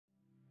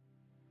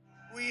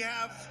We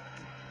have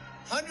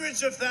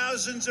hundreds of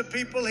thousands of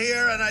people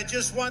here, and I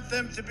just want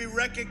them to be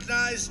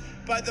recognized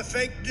by the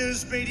fake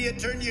news media.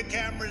 Turn your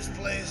cameras,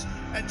 please,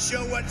 and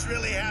show what's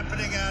really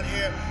happening out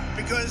here,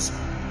 because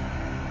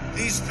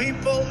these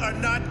people are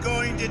not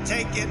going to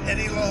take it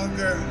any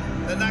longer.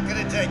 They're not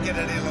going to take it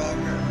any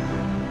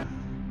longer.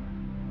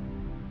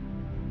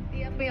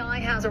 The FBI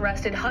has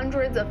arrested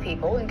hundreds of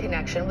people in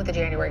connection with the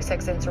January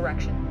 6th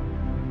insurrection.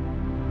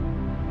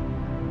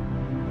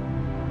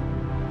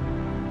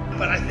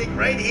 But I think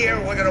right here,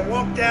 we're going to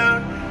walk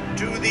down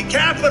to the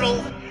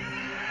Capitol,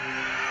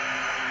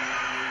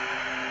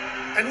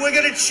 and we're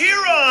going to cheer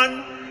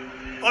on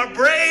our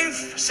brave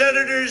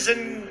senators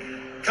and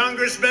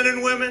congressmen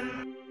and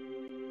women.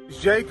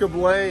 Jacob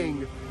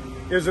Lang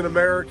is an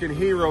American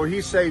hero. He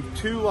saved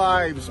 2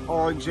 lives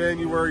on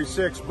January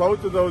 6th.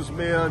 Both of those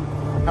men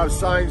have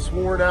signed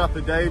sworn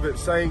affidavits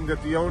saying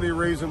that the only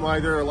reason why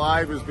they're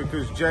alive is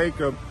because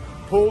Jacob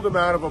pulled them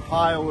out of a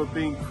pile of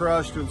being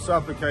crushed and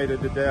suffocated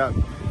to death.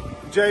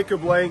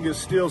 Jacob Lang is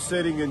still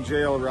sitting in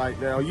jail right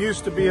now.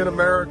 Used to be in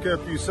America,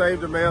 if you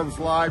saved a man's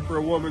life or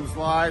a woman's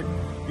life,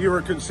 you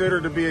were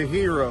considered to be a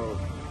hero.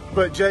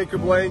 But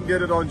Jacob Lang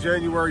did it on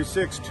January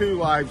 6th, 2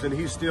 lives, and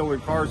he's still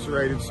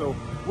incarcerated. So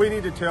we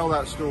need to tell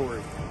that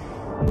story.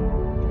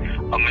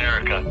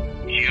 America,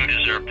 you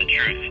deserve the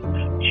truth.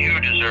 You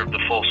deserve the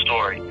full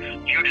story.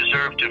 You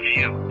deserve to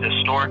view the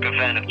historic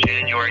event of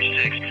January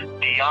 6th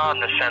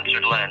beyond the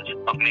censored lens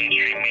of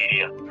mainstream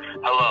media.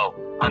 Hello,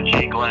 I'm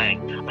Jake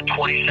Lang, a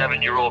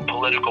 27-year-old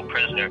political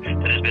prisoner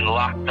that has been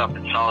locked up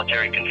in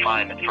solitary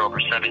confinement for over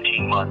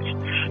 17 months.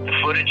 The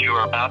footage you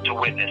are about to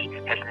witness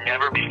has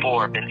never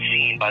before been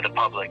seen by the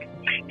public.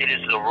 It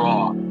is the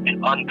raw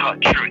and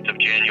uncut truth of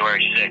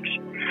January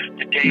 6th,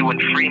 the day when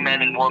free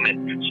men and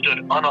women stood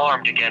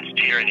unarmed against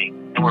tyranny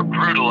and were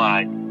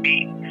brutalized,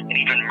 beaten, and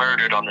even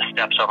murdered on the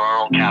steps of our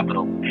own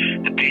Capitol.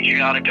 The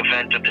patriotic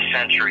event of the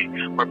century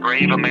where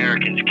brave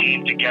Americans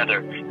came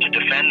together to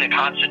defend the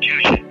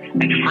Constitution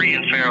and free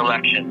and fair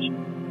elections.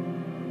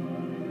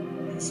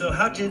 So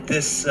how did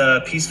this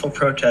peaceful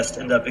protest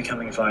end up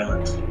becoming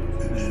violent?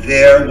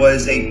 There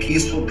was a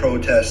peaceful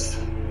protest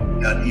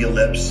at the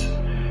Ellipse.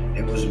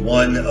 It was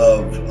one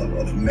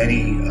of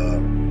many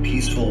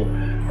peaceful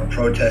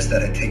protests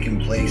that had taken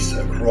place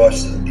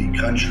across the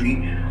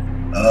country.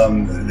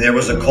 There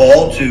was a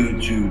call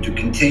to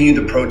continue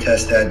the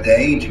protest that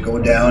day, to go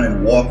down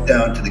and walk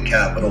down to the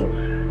Capitol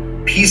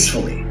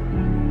peacefully.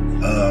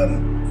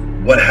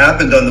 What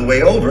happened on the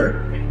way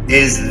over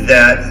is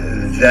that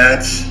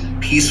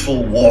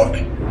peaceful walk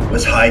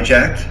was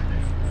hijacked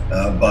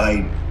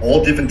by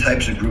all different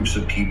types of groups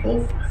of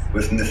people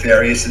with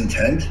nefarious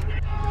intent.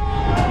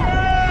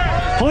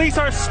 Police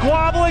are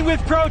squabbling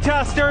with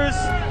protesters.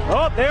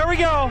 Oh, there we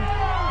go.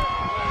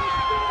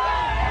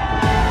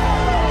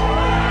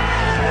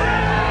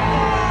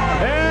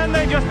 And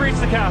they just reached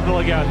the Capitol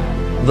again.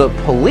 The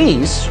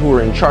police, who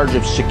are in charge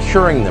of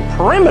securing the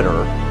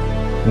perimeter,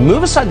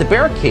 move aside the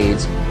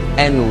barricades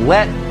and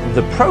let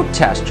the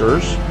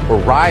protesters, or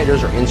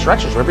rioters, or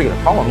insurrectionists, whatever you're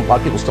going to call them, a lot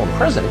of people still in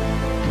prison,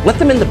 let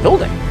them in the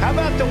building. How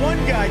about the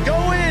one guy?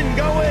 Go in,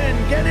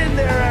 get in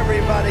there,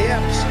 everybody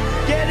else.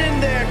 Get in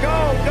there,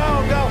 go.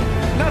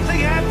 Nothing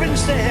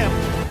happens to him.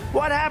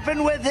 What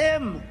happened with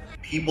him?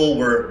 People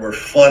were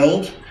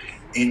funneled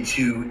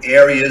into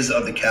areas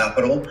of the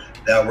Capitol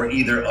that were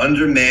either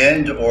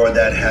undermanned or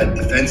that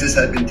defenses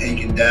had been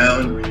taken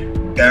down,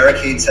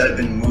 barricades had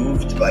been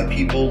moved by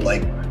people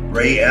like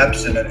Ray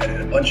Epps and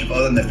a bunch of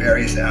other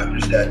nefarious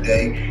actors that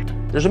day.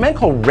 There's a man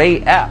called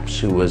Ray Epps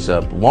who was a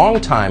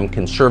longtime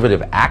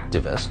conservative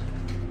activist.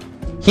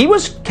 He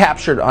was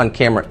captured on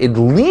camera at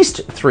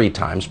least 3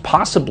 times,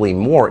 possibly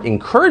more,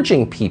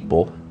 encouraging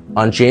people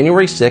on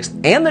January 6th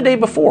and the day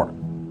before,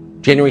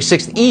 January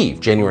 6th Eve,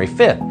 January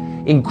 5th,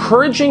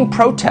 encouraging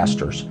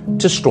protesters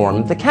to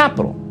storm the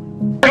Capitol.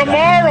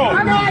 Tomorrow,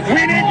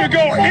 we need to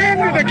go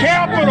into the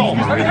Capitol!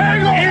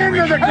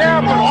 Into the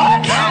Capitol!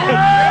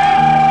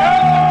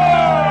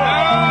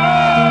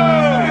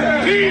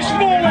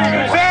 Peacefully!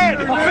 Fed!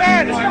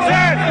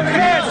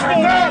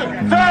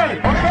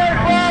 Okay,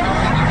 folks,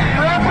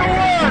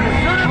 everyone, as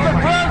soon as the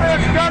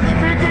president's done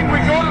speaking, we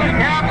go to the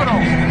Capitol.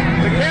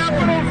 The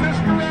Capitol's this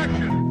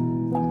direction.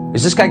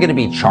 Is this guy going to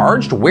be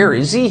charged? Where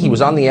is he? He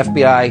was on the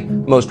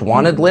FBI most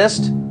wanted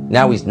list.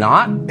 Now he's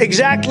not?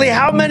 Exactly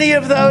how many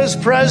of those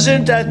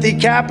present at the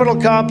Capitol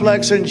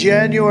complex on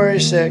January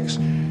 6th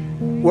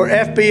were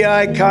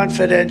FBI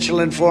confidential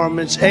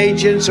informants,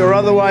 agents, or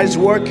otherwise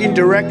working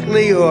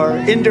directly or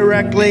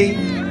indirectly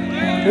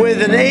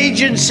with an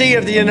agency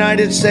of the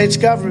United States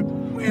government?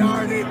 We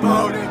already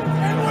voted,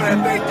 and what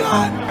have they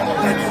done?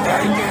 Let's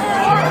take it.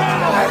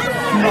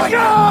 Let's go!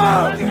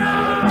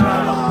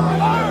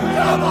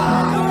 Come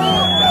on!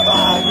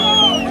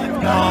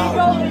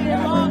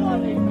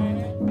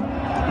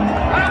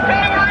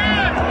 Okay, we're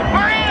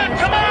in!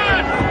 Come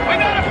on! We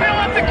gotta fill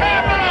up the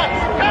Capitol!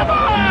 Come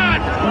on!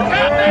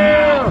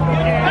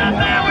 Come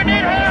now! We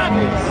need help!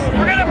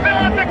 We're gonna fill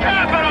up the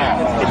Capitol!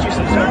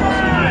 Come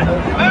on!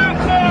 Move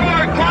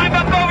forward! Climb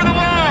up over the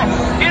wall!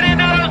 Get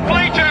into those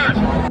bleachers!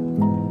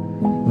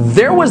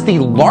 There was the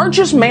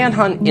largest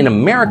manhunt in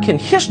American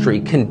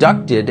history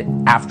conducted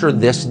after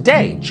this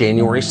day,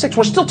 January 6th.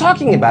 We're still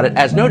talking about it,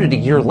 as noted, a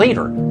year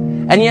later.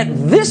 And yet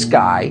this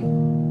guy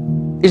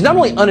is not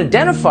only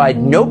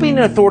unidentified, nobody in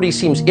authority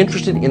seems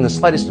interested in the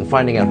slightest in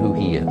finding out who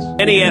he is.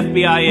 Any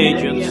FBI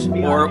agents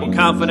or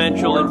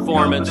confidential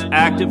informants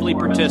actively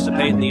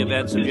participate in the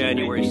events of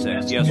January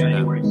 6th, yes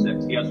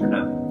or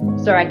no?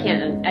 Sir, I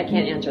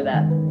can't answer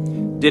that.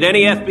 Did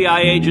any FBI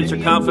agents or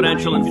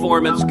confidential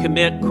informants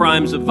commit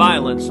crimes of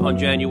violence on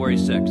January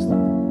 6th?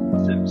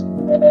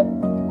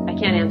 I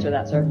can't answer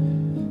that, sir.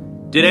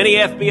 Did any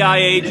FBI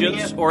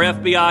agents or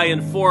FBI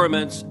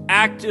informants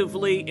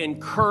actively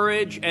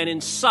encourage and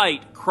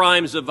incite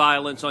crimes of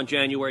violence on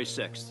January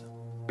 6th?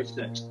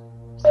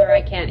 Sir,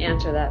 I can't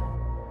answer that.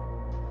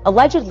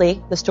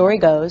 Allegedly, the story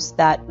goes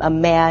that a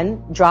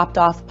man dropped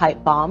off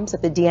pipe bombs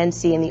at the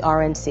DNC and the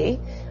RNC.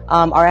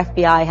 Our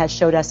FBI has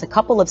showed us a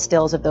couple of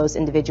stills of those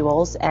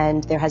individuals,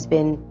 and there has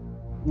been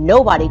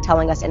nobody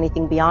telling us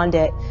anything beyond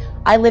it.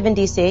 I live in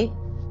D.C.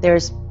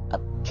 There's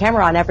a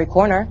camera on every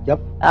corner. Yep.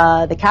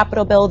 The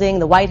Capitol building,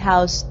 the White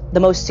House,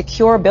 the most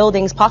secure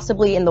buildings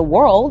possibly in the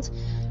world.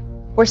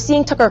 We're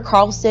seeing Tucker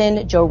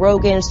Carlson, Joe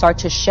Rogan start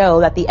to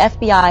show that the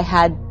FBI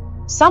had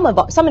some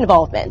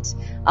involvement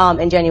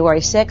in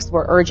January 6th.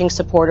 We're urging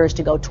supporters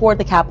to go toward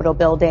the Capitol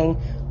building.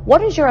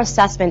 What is your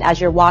assessment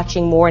as you're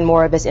watching more and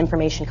more of this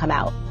information come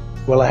out?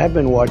 Well, I have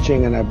been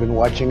watching, and I've been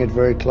watching it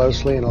very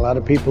closely, and a lot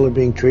of people are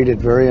being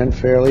treated very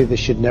unfairly. This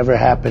should never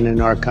happen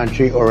in our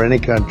country or any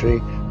country,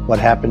 what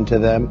happened to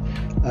them,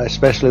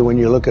 especially when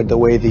you look at the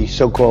way the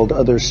so-called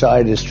other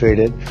side is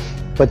treated.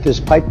 But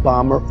this pipe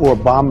bomber or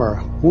bomber,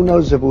 who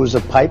knows if it was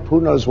a pipe, who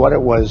knows what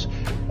it was,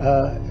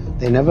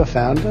 they never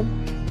found him.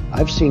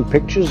 I've seen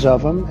pictures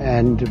of him,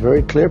 and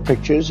very clear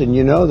pictures, and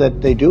you know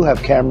that they do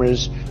have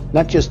cameras,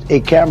 not just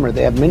a camera,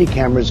 they have many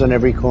cameras on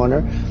every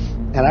corner,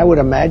 and I would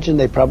imagine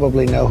they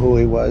probably know who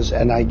he was,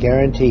 and I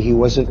guarantee he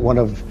wasn't one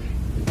of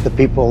the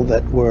people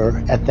that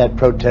were at that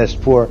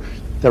protest for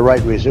the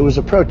right reason. It was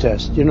a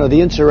protest. You know, the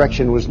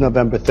insurrection was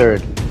November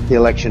 3rd, the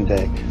election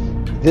day.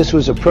 This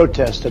was a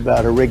protest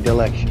about a rigged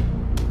election.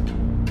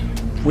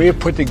 We have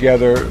put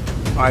together,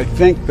 I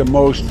think, the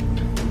most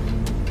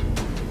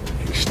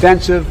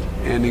extensive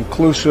and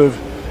inclusive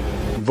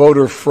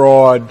voter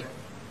fraud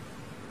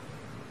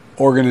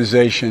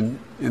organization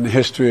in the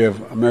history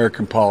of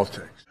American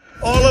politics.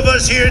 All of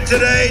us here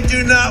today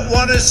do not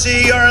want to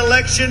see our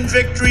election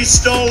victory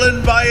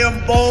stolen by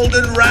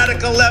emboldened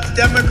radical left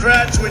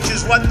Democrats, which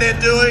is what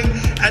they're doing,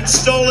 and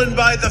stolen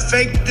by the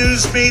fake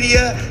news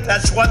media.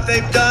 That's what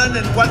they've done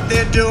and what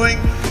they're doing.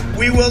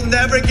 We will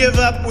never give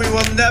up. We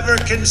will never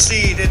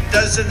concede. It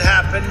doesn't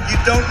happen. You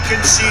don't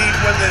concede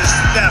when there's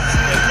theft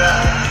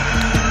involved.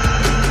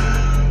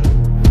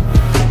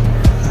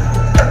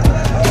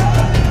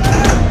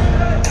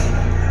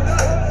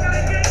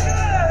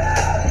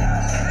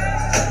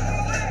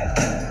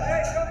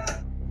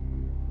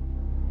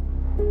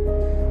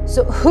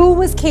 So who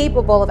was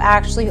capable of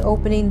actually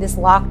opening this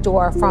locked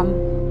door from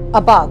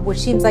above, which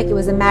seems like it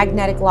was a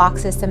magnetic lock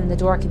system and the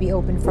door could be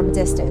opened from a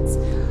distance?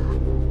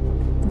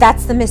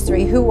 That's the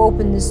mystery. Who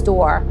opened this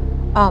door?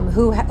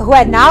 Who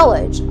had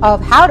knowledge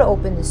of how to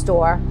open this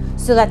door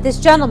so that this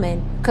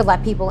gentleman could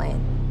let people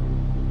in?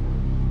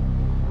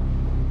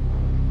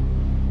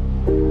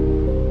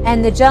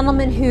 And the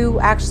gentleman who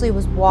actually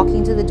was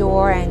walking to the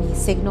door and he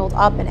signaled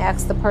up and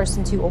asked the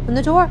person to open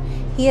the door,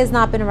 he has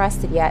not been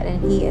arrested yet,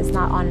 and he is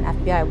not on an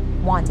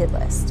FBI wanted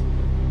list.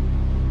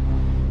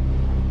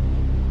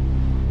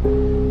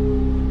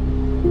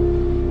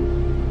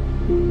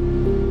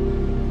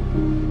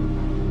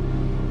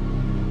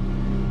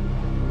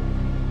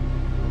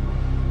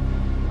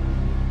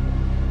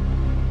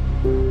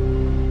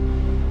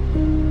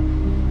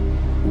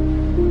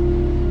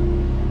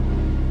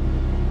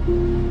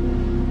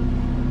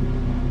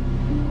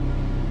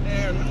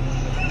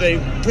 They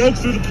broke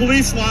through the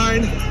police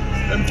line,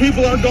 and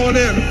people are going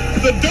in.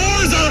 The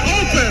doors are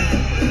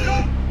open!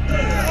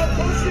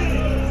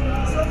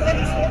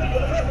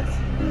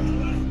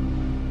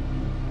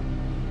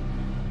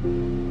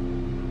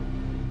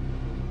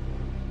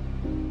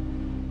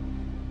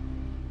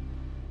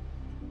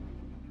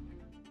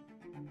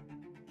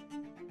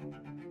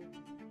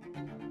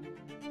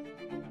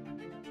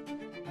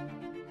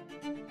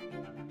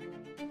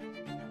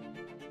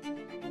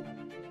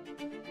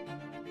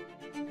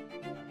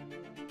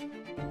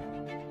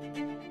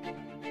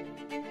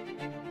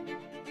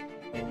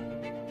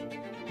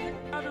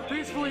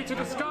 Peacefully to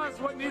discuss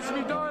what needs to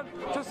be done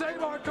to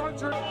save our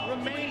country.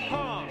 Remain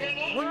calm.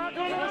 We're not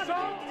going to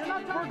assault.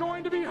 We're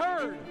going to be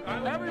heard.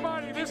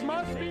 Everybody, this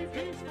must be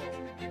peaceful.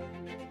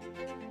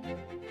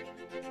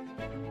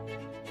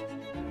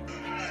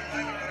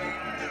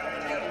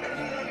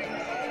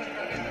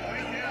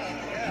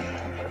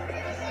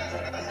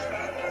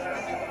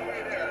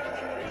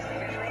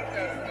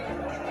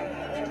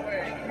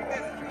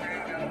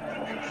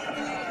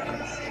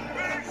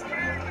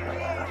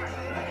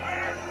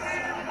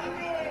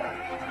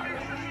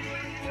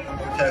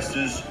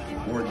 Protesters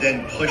were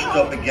then pushed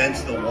up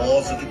against the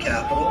walls of the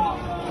Capitol.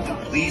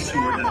 The police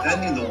who were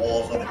defending the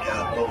walls of the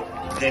Capitol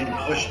then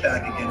pushed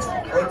back against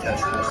the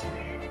protesters,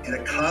 and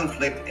a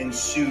conflict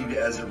ensued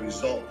as a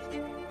result.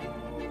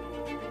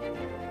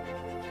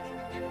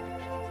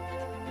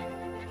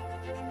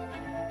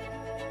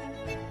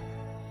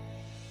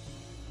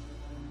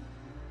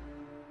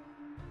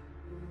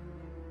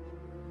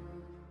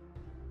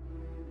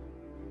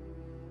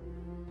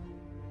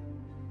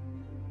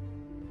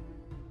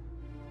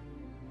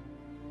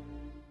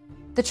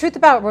 The truth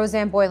about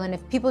Rosanne Boyland,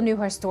 if people knew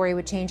her story,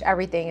 would change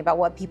everything about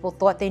what people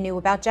thought they knew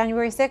about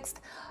January 6th.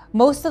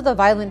 Most of the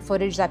violent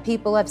footage that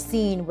people have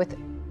seen with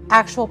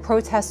actual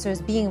protesters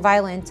being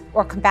violent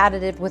or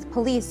combative with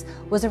police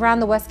was around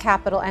the West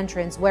Capitol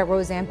entrance where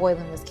Rosanne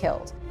Boyland was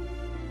killed.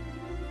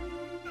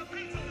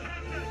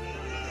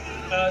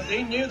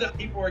 They knew that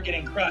people were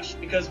getting crushed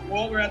because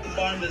while we're at the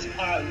bottom of this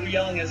pile, we're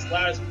yelling as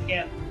loud as we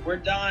can, we're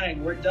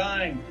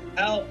dying,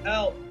 help,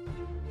 help.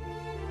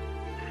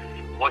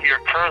 What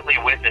you're currently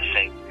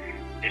witnessing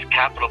is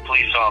Capitol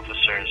Police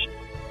officers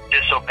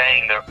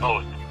disobeying their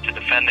oath to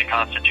defend the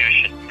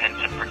Constitution and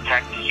to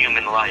protect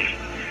human life.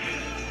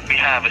 We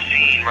have a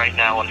scene right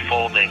now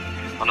unfolding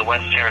on the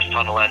West Terrace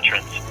Tunnel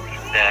entrance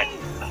that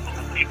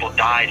people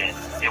died in.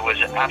 It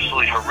was an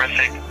absolutely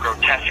horrific,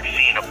 grotesque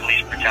scene of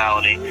police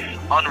brutality,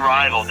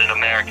 unrivaled in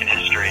American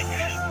history.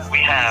 We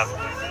have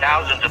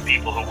thousands of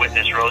people who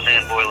witnessed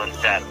Rosanne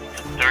Boyland's death,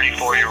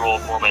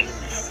 34-year-old woman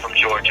from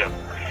Georgia.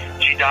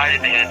 She died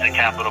at the hands of the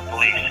Capitol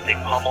Police. They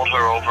pummeled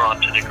her over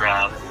onto the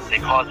ground. They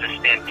caused a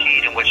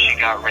stampede in which she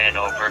got ran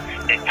over.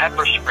 They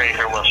pepper sprayed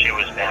her while she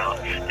was down.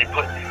 They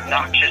put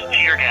noxious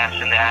tear gas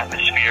in the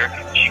atmosphere.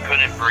 She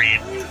couldn't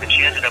breathe, and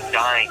she ended up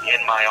dying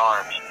in my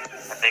arms.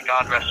 And may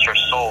God rest her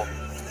soul.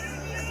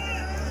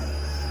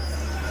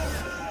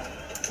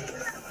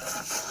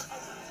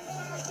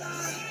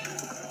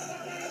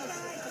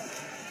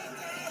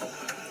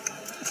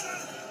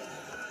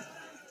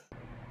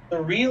 The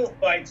real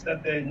fights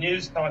that the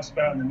news talks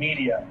about in the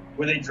media,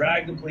 where they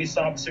drag the police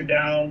officer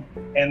down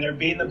and they're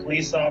beating the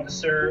police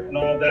officer and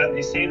all that, and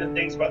they say the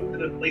things about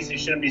the police they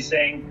shouldn't be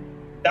saying,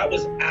 that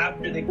was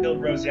after they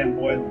killed Rosanne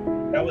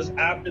Boyland. That was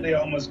after they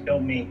almost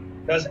killed me.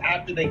 That was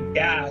after they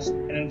gassed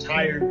an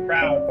entire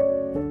crowd.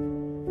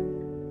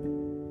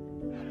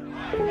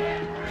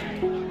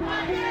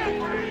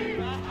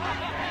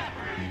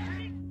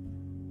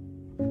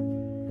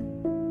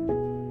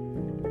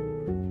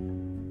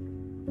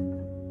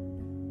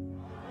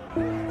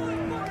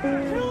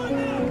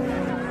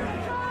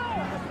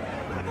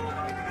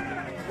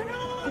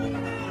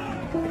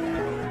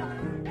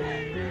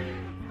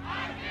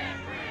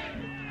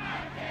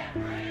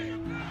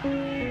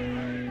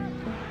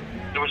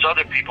 There was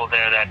other people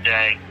there that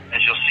day,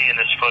 as you'll see in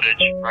this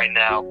footage right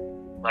now,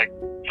 like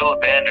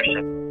Philip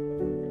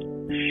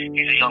Anderson.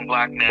 He's a young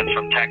black man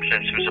from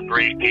Texas who's a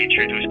brave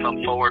patriot who's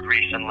come forward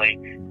recently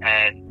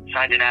and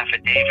signed an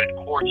affidavit,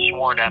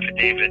 court-sworn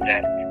affidavit,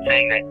 that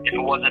saying that if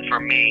it wasn't for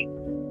me,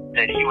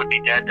 that he would be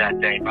dead that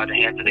day by the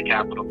hands of the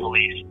Capitol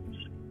Police.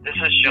 This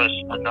is just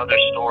another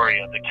story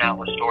of the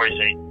countless stories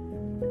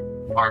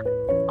that are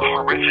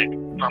horrific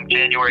from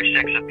January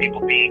 6th of people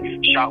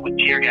being shot with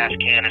tear gas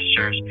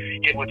canisters,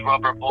 hit with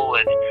rubber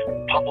bullets,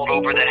 pummeled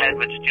over the head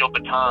with steel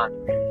batons.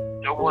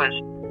 There was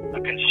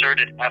a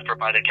concerted effort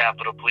by the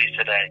Capitol Police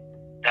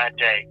that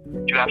day,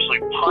 to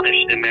absolutely punish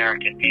the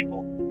American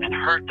people and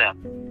hurt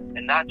them,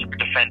 and not to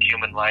defend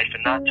human life,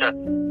 and not to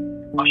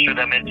usher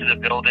them into the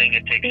building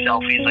and take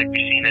selfies like we've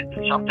seen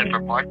in some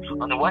different parts.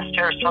 On the West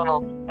Terrace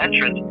Tunnel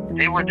entrance,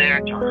 they were there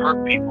to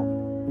hurt people.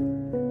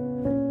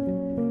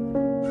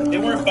 They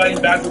weren't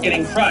fighting back, we're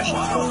getting crushed.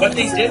 What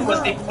they did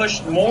was they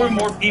pushed more and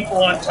more people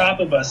on top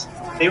of us.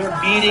 They were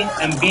beating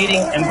and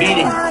beating and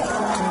beating.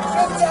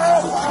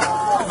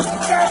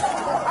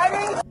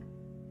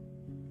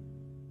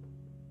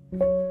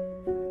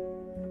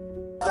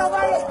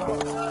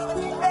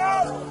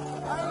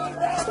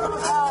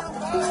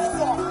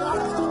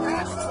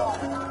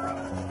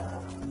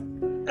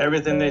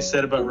 Everything they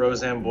said about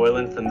Rosanne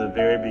Boyland from the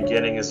very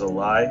beginning is a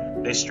lie.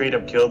 They straight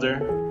up killed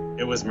her.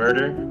 It was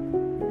murder.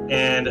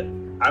 And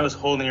I was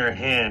holding her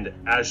hand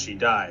as she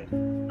died,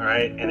 all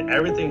right? And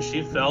everything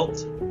she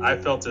felt, I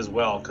felt as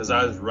well, because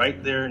I was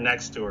right there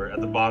next to her at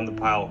the bottom of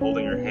the pile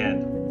holding her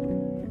hand.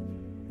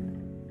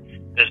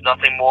 There's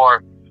nothing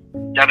more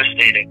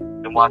devastating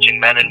than watching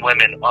men and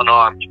women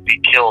unarmed be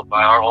killed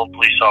by our own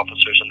police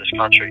officers in this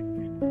country.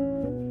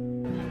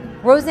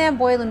 Rosanne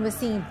Boyland was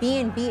seen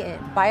being beaten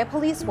by a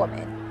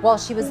policewoman while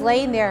she was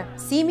laying there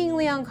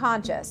seemingly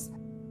unconscious.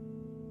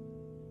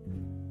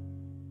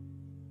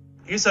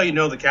 Here's how you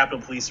know the Capitol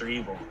Police are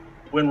evil.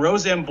 When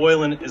Rosanne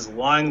Boyland is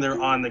lying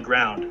there on the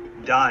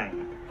ground,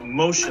 dying,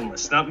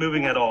 motionless, not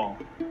moving at all,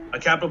 a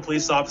Capitol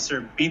Police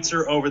officer beats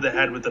her over the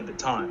head with a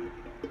baton.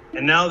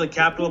 And now the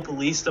Capitol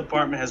Police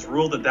Department has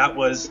ruled that that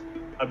was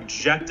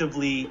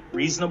objectively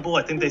reasonable.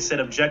 I think they said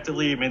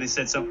objectively, or maybe they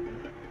said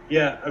something.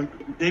 Yeah,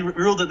 they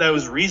ruled that that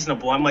was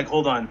reasonable. I'm like,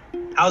 hold on.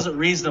 How's it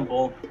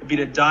reasonable to beat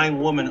a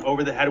dying woman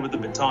over the head with a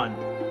baton?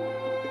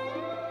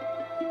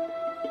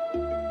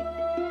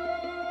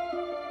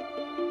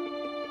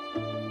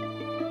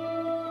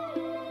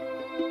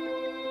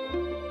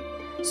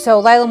 So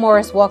Lila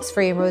Morris walks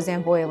free and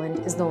Roseanne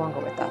Boyland is no longer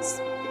with us.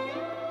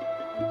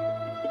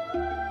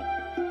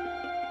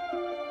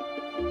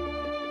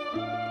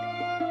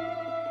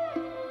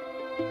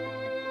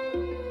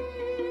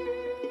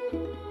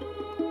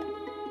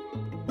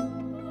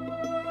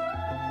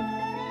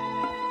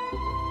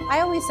 I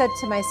always said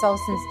to myself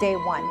since day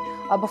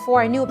one,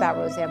 before I knew about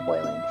Roseanne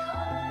Boyland,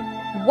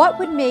 what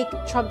would make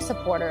Trump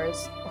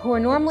supporters, who are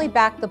normally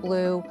back the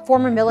blue,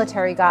 former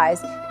military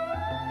guys,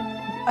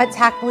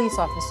 attack police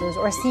officers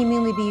or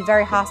seemingly be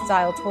very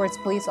hostile towards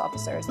police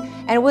officers?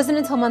 And it wasn't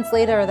until months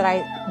later that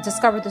I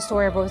discovered the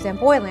story of Roseanne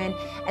Boyland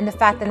and the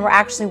fact that we're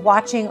actually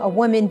watching a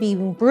woman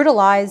being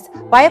brutalized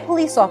by a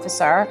police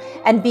officer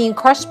and being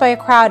crushed by a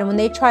crowd. And when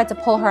they tried to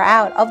pull her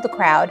out of the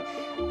crowd,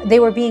 they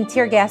were being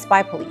tear gassed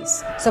by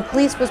police. So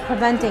police was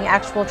preventing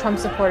actual Trump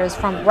supporters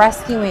from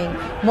rescuing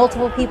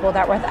multiple people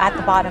that were at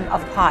the bottom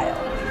of a pile.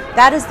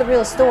 That is the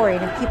real story,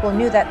 and if people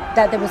knew that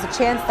there was a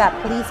chance that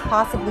police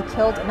possibly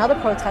killed another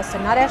protester,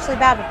 not Ashley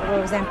Babbitt, but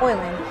Roseanne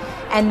Boyland,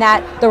 and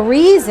that the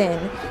reason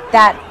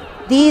that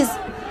these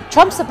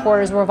Trump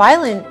supporters were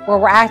violent or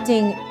were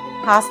acting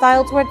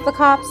hostile towards the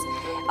cops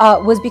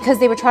was because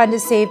they were trying to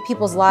save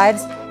people's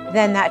lives,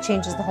 then that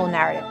changes the whole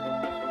narrative.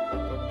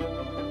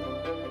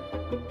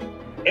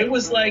 It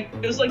was like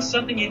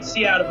something you'd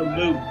see out of a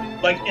movie,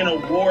 like in a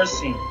war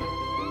scene.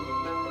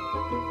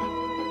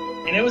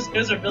 And it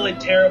was a really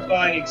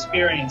terrifying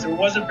experience. If it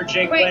wasn't for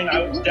Jake playing,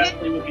 I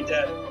definitely would be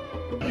dead.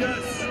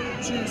 Yes,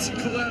 she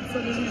collapsed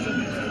underneath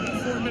him.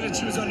 For 4 minutes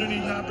she was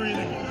underneath, not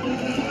breathing.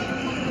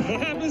 What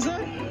happened,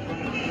 sir?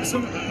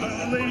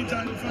 A lady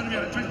died in front of me.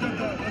 I picked up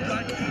a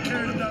black kid,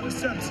 carried him down the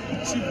steps.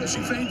 She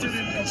fainted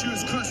and she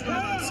was crushed by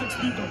about 6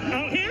 people.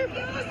 Out here?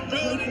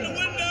 Rolling in the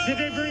window. Did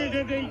they bring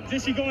her?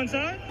 Did she go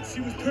inside?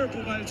 She was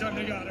purple by the time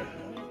they got her.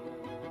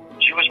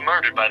 She was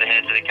murdered by the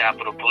heads of the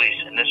Capitol Police,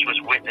 and this was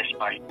witnessed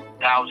by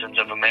thousands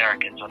of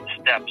Americans on the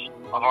steps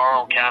of our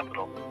own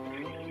Capitol.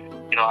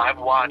 You know, I've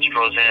watched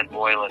Roseanne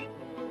Boyland,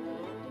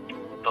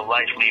 the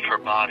life leave her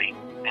body,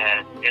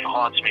 and it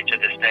haunts me to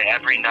this day.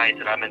 Every night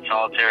that I'm in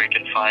solitary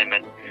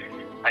confinement,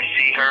 I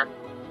see her,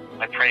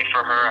 I pray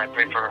for her, I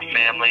pray for her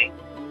family,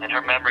 and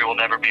her memory will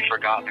never be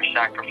forgotten. Her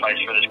sacrifice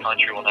for this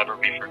country will never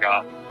be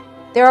forgotten.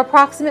 There are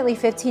approximately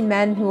 15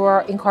 men who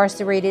are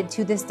incarcerated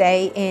to this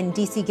day in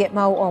DC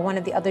Gitmo or one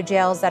of the other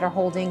jails that are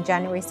holding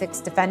January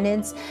 6th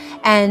defendants.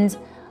 And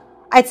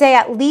I'd say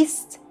at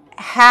least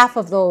half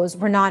of those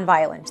were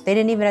nonviolent. They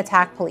didn't even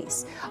attack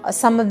police.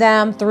 Some of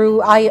them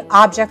threw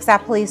objects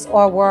at police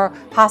or were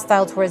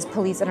hostile towards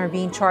police and are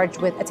being charged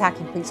with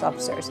attacking police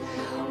officers.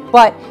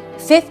 But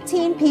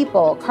 15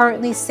 people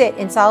currently sit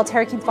in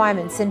solitary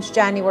confinement since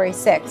January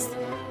 6th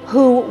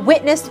who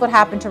witnessed what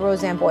happened to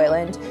Roseanne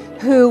Boyland,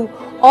 who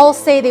all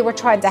say they were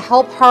trying to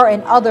help her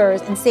and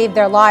others and save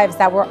their lives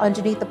that were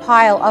underneath the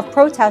pile of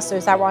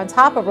protesters that were on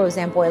top of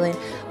Roseanne Boyland,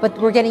 but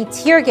were getting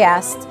tear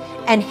gassed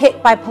and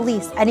hit by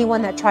police,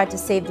 anyone that tried to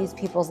save these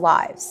people's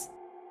lives.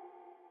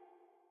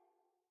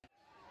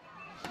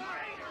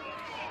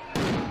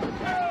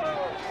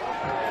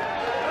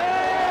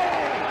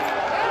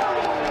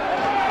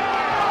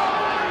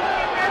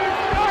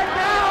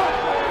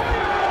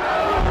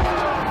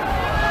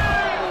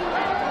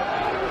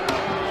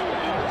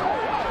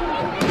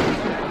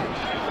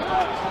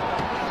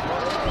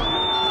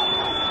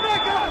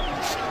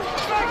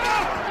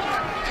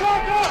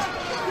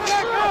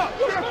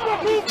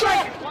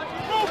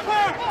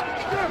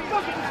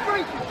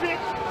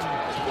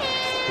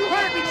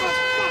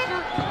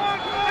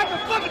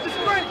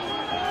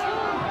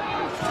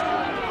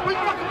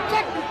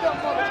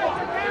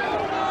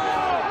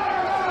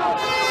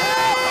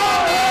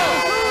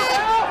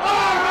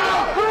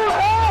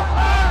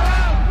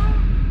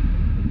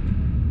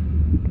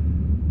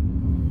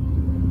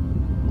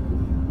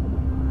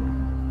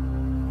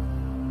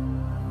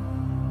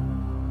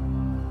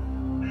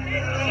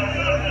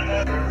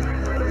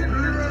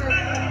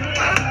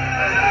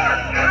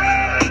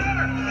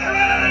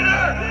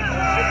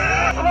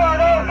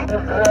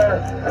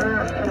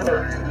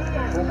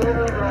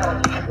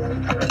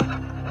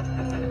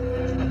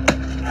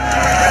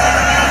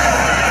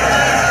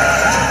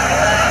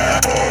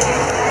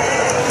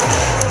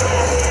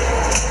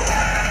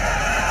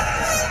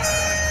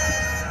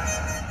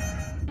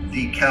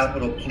 The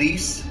Capitol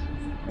Police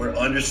were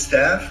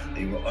understaffed,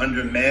 they were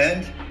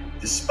undermanned,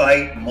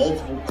 despite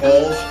multiple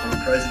calls from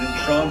President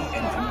Trump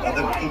and from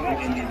other people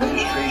in the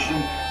administration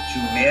to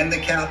man the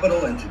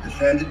Capitol and to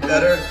defend it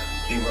better.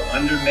 They were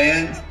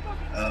undermanned,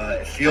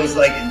 it feels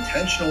like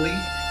intentionally,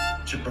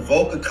 to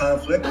provoke a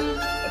conflict.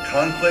 A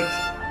conflict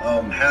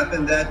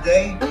happened that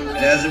day, and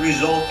as a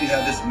result, you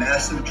have this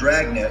massive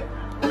dragnet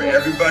where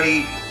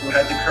everybody who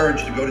had the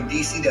courage to go to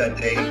DC that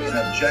day and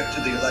object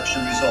to the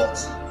election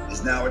results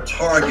is now a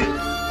target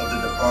of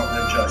the Department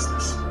of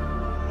Justice.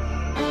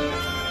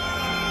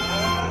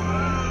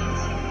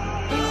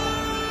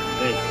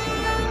 This is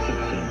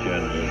citizen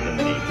journalism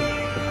needed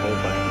to pull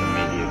back the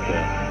media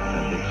curtain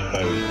and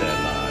expose their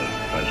lies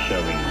by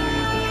showing you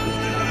the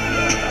truth.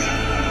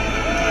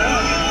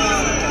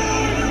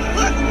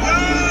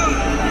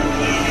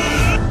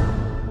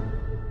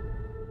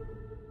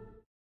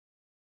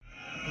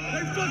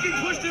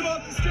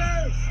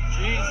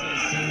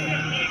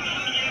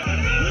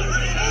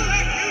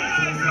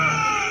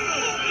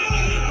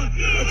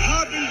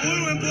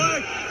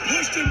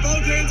 Christian,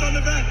 both hands on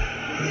the back.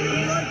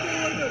 Right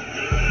there with him.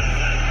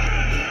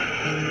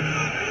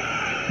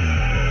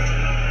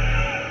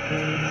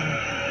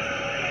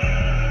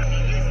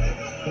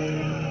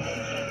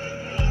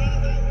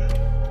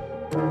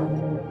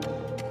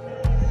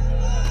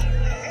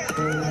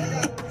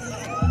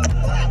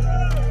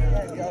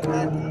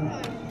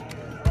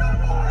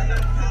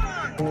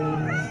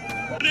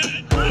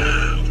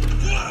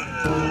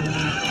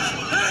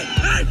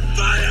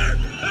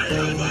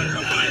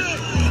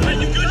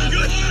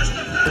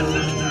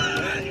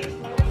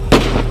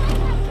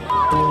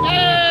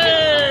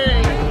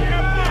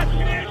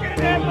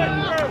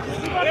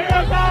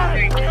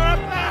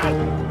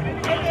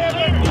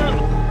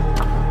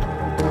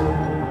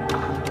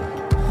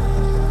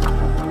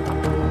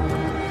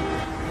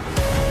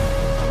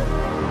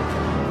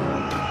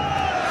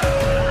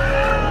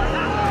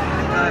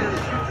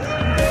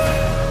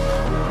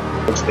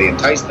 They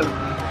enticed them,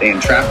 they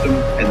entrapped them,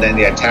 and then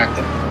they attacked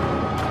them.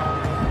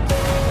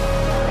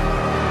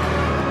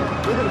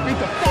 We're gonna beat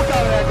the fuck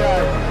out of that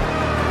guy.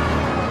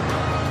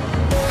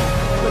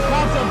 The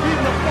cops are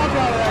beating the fuck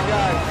out of that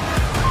guy.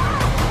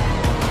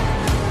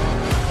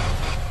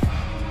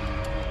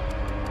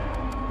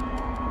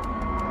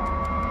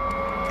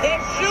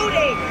 They're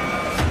shooting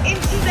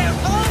into their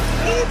own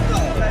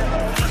people.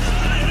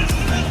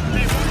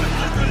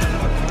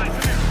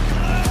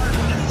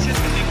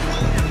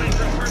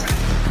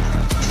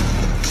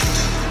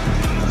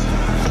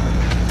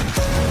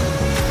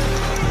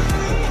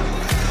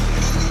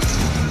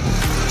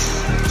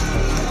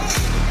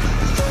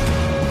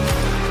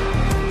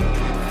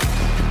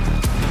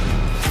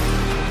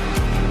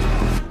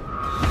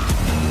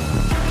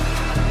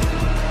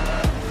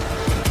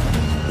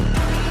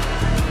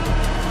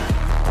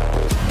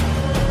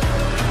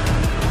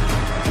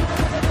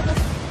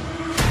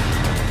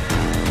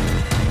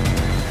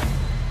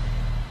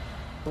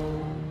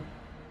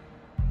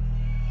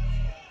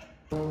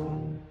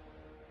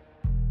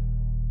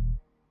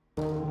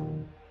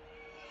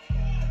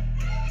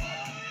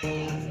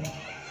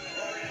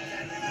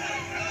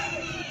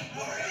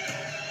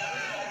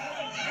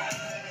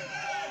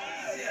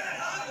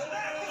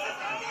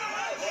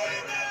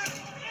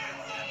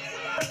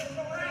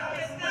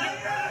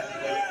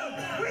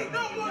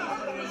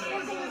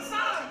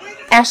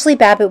 Ashley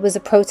Babbitt was a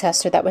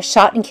protester that was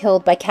shot and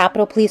killed by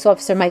Capitol Police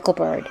Officer Michael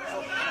Byrd.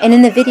 And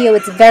in the video,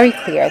 it's very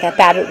clear that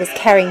Babbitt was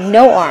carrying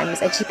no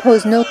arms and she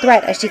posed no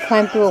threat as she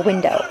climbed through a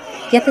window.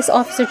 Yet this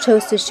officer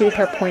chose to shoot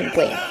her point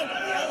blank.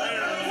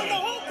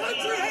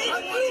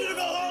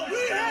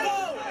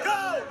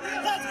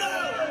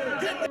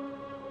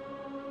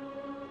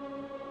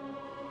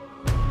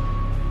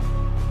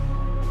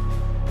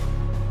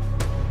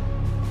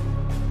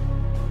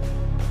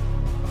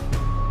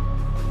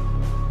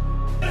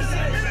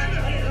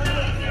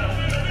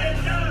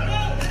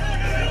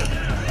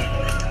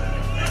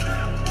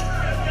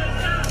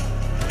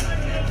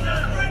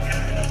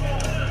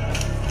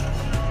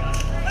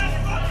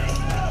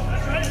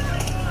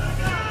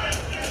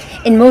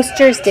 In most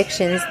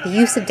jurisdictions, the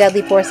use of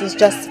deadly force is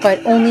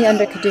justified only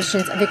under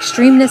conditions of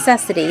extreme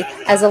necessity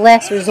as a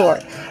last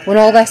resort, when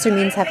all lesser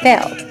means have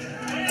failed.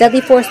 Deadly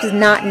force was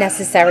not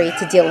necessary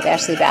to deal with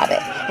Ashley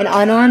Babbitt, an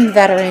unarmed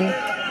veteran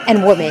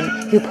and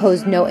woman who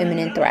posed no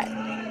imminent threat.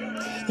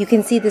 You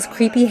can see this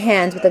creepy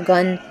hand with a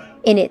gun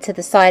in it to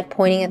the side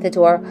pointing at the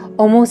door,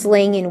 almost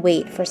laying in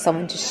wait for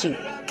someone to shoot.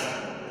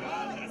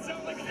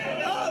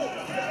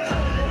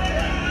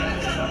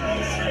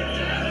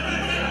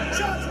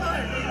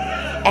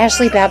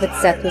 Ashley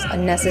Babbitt's death was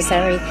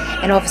unnecessary,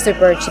 and Officer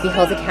Byrd should be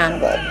held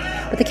accountable.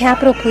 But the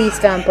Capitol Police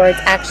found Byrd's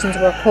actions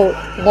were, quote,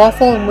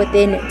 lawful and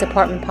within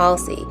department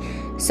policy.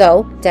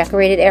 So,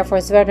 decorated Air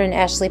Force veteran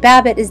Ashley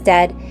Babbitt is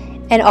dead,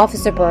 and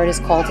Officer Byrd is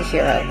called a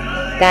hero.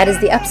 That is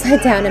the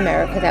upside-down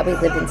America that we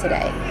live in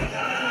today.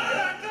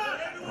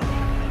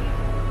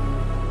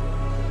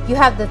 You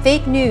have the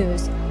fake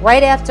news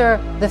right after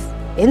the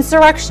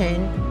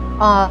insurrection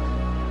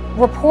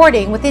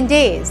reporting within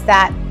days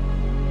that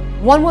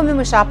one woman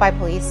was shot by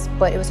police,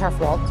 but it was her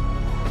fault.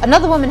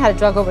 Another woman had a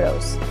drug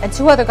overdose, and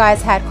 2 other guys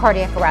had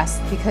cardiac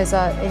arrest because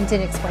it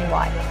didn't explain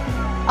why.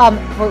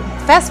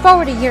 Fast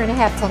forward a year and a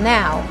half till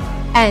now,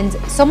 and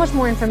so much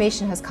more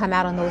information has come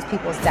out on those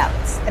people's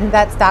deaths, and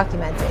that's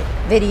documented.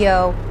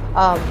 Video,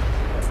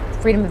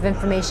 Freedom of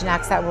Information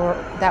Acts that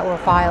were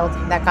filed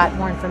that got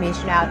more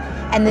information out,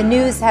 and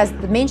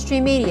the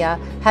mainstream media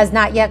has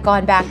not yet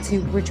gone back to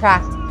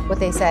retract what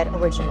they said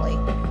originally.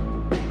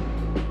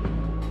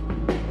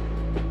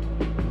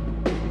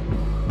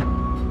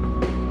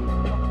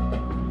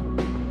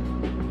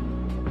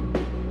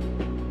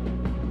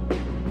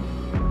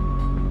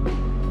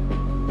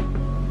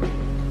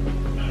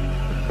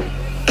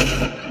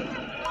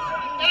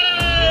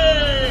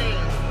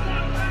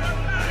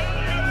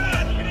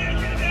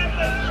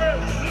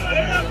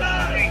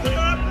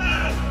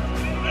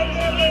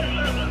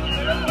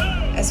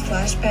 As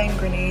flashbang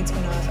grenades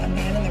went off, a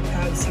man in the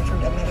crowd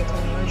suffered a medical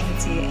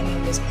emergency and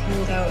then was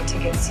pulled out to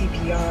get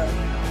CPR.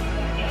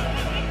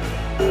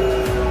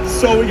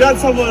 So we got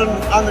someone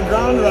on the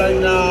ground right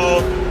now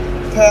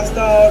passed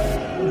out,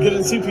 getting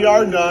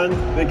CPR done.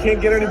 They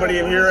can't get anybody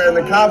in here, and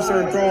the cops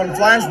are throwing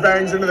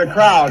flashbangs into the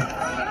crowd.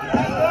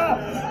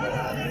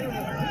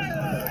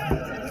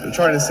 They're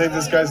trying to save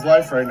this guy's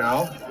life right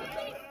now.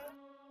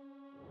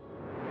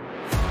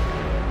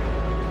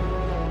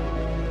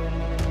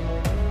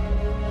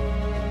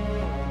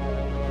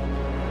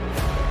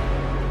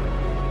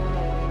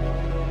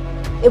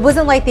 It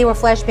wasn't like they were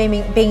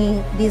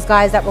banging these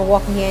guys that were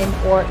walking in,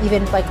 or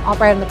even like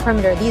right on the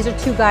perimeter. These are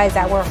two guys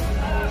that were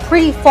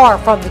pretty far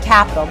from the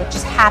Capitol that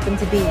just happened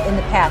to be in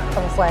the path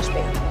of a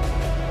flashbang.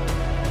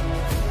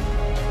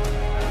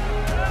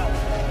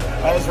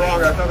 I was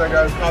wrong. I thought that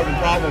guy was causing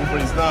problems,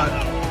 but he's not.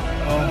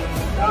 I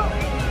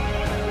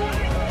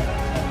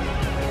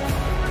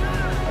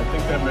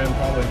think that man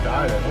probably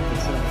died. I think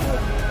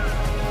it's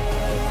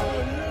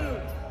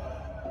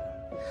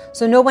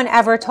So no one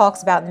ever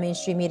talks about in the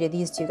mainstream media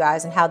these two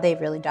guys and how they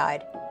really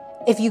died.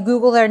 If you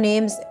Google their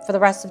names for the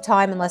rest of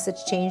time, unless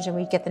it's changed and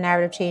we get the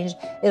narrative changed,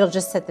 it'll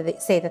just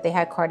say that they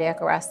had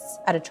cardiac arrests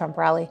at a Trump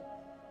rally.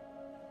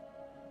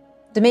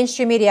 The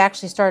mainstream media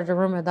actually started a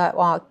rumor that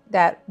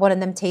one of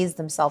them tased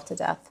himself to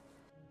death.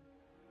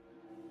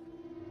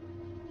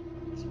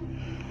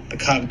 The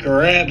cop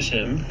grabs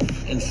him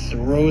and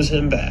throws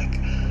him back.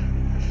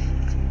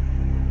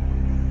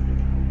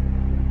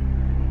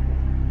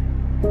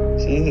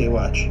 See,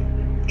 watch.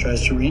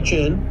 Tries to reach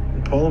in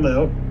and pull him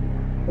out.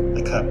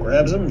 The cop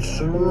grabs him and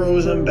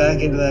throws him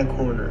back into that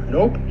corner.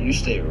 Nope, you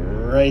stay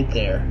right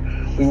there.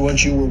 We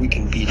want you where we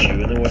can beat you.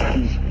 And then what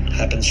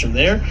happens from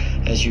there,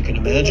 as you can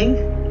imagine,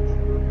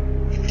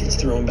 gets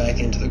thrown back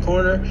into the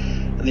corner,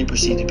 and they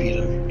proceed to beat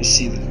him. You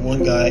see the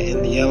one guy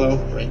in the yellow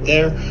right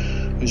there,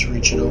 who's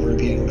reaching over and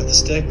beating him with a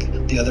stick.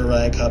 The other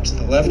riot cops to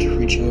the left,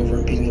 reaching over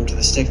and beating him to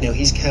the stick. Now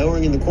he's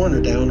cowering in the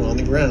corner down on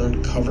the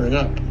ground, covering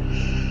up,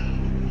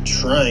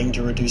 trying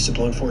to reduce the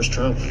blunt force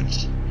trauma.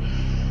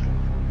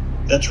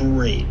 That's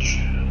rage.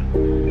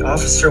 The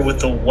officer with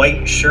the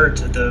white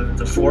shirt at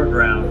the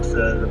foreground,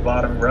 the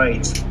bottom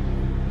right,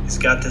 he's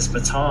got this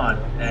baton,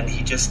 and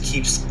he just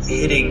keeps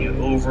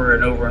hitting over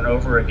and over and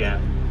over again.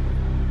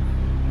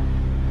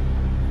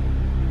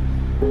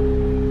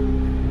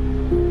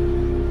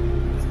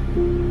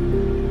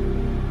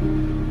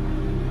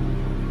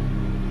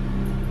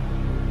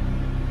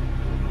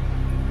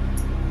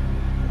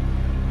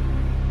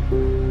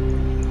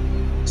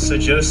 So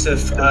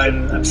Joseph,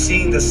 I'm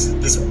seeing this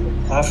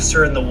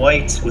officer in the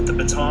white with the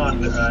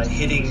baton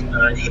hitting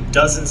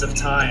dozens of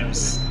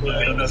times.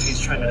 I don't know if he's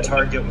trying to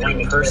target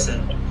one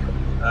person,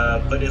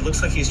 but it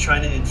looks like he's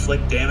trying to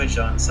inflict damage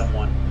on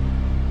someone.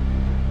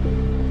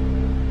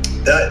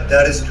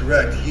 That is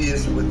correct. He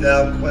is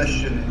without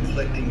question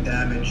inflicting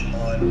damage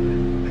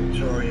on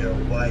Victoria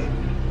White.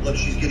 Look,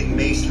 she's getting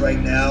maced right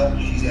now.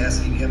 She's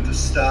asking him to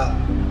stop.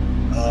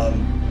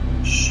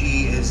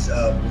 She is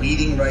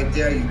bleeding right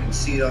there. You can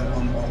see it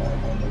on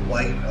the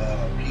white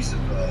piece of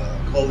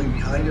clothing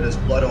behind her. There's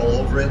blood all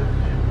over it.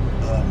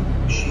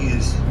 She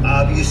is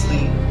obviously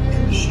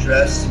in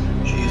distress.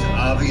 She is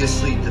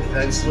obviously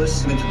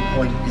defenseless. To the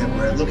point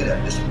where, look at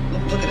that.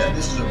 Look at that.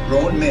 This is a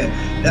grown man.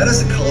 That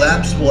is a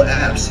collapsible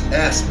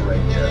asp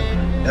right there.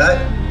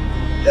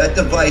 That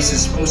device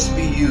is supposed to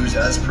be used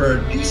as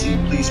per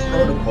DC police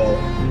protocol.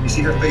 You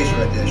see her face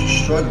right there.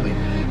 She's struggling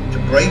to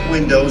break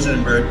windows in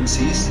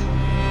emergencies.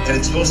 And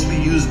it's supposed to be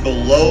used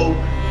below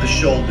the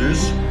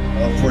shoulders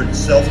for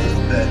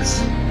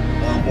self-defense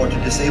or to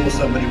disable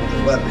somebody with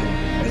a weapon.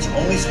 And it's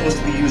only supposed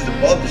to be used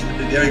above this.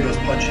 There he goes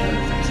punching her in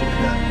the face. Look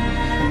at that.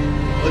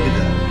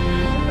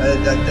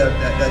 Look at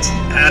that. That's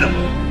an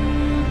animal.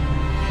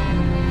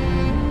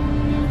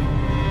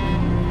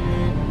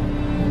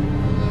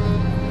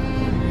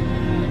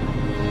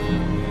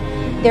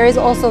 There is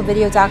also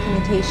video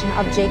documentation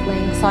of Jake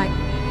Lang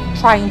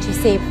trying to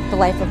save the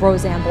life of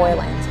Roseanne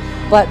Boyland.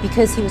 But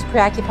because he was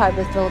preoccupied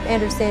with Philip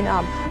Anderson,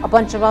 a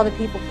bunch of other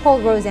people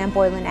pulled Roseanne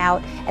Boyland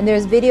out, and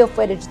there's video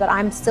footage that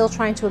I'm still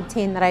trying to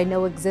obtain that I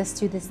know exists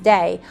to this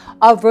day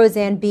of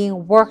Roseanne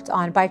being worked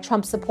on by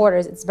Trump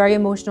supporters. It's very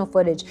emotional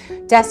footage,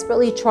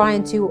 desperately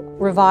trying to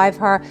revive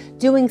her,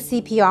 doing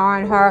CPR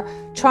on her,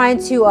 trying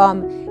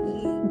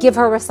to give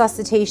her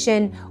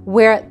resuscitation,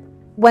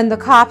 when the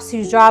cops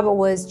whose job it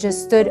was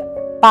just stood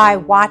by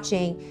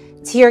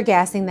watching, tear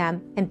gassing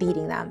them and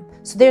beating them.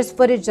 So there's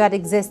footage that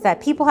exists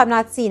that people have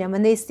not seen, and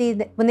when they see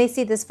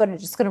this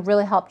footage, it's going to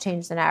really help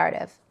change the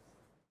narrative.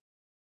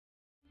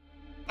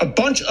 A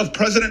bunch of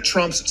President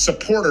Trump's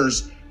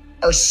supporters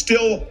are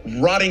still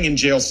rotting in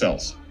jail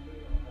cells,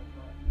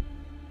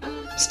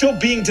 still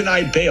being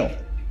denied bail,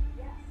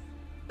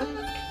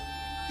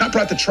 not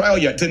brought to trial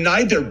yet,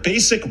 denied their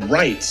basic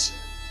rights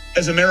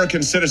as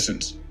American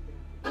citizens,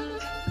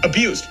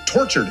 abused,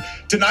 tortured,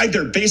 denied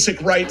their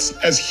basic rights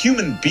as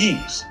human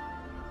beings.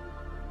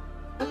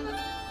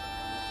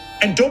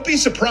 And don't be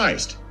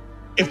surprised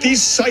if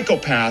these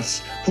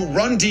psychopaths who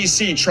run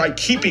DC try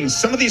keeping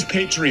some of these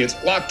patriots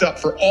locked up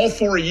for all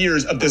 4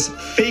 years of this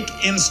fake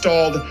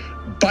installed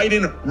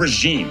Biden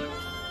regime.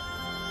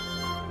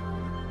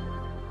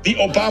 The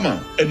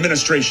Obama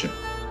administration.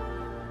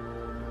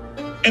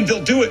 And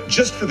they'll do it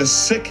just for the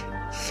sick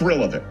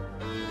thrill of it.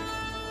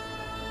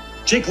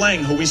 Jake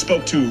Lang, who we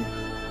spoke to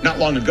not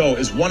long ago,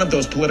 is one of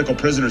those political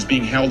prisoners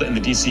being held in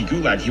the DC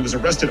gulag. He was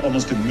arrested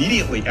almost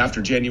immediately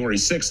after January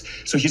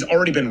 6th, so he's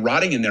already been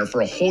rotting in there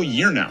for a whole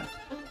year now.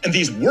 And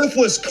these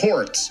worthless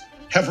courts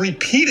have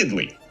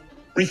repeatedly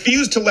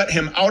refused to let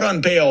him out on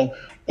bail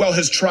while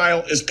his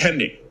trial is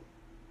pending.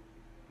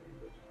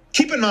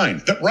 Keep in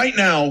mind that right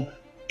now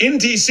in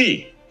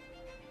DC,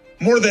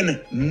 more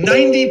than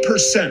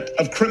 90%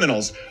 of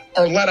criminals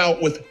are let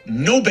out with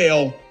no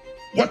bail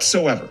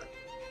whatsoever.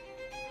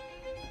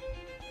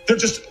 They're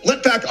just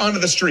let back onto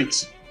the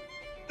streets.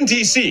 In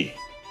DC,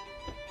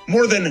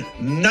 more than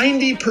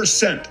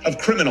 90% of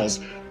criminals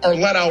are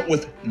let out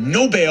with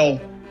no bail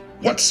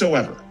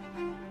whatsoever.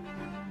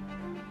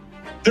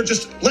 They're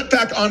just let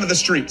back onto the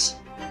streets,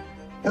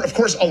 where, of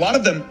course, a lot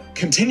of them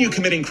continue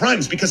committing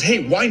crimes because,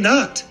 hey, why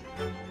not?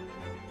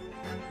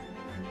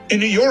 In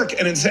New York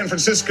and in San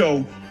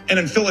Francisco and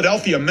in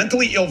Philadelphia,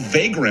 mentally ill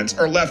vagrants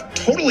are left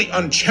totally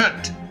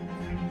unchecked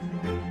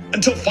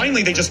until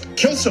finally they just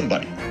kill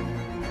somebody.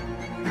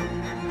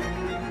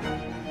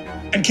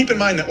 And keep in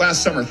mind that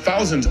last summer,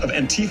 thousands of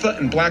Antifa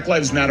and Black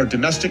Lives Matter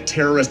domestic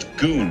terrorist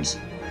goons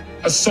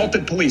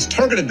assaulted police,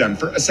 targeted them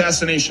for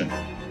assassination,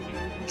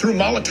 threw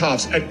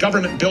Molotovs at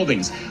government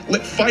buildings,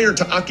 lit fire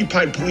to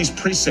occupied police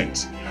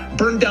precincts,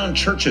 burned down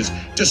churches,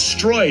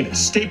 destroyed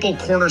staple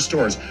corner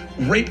stores,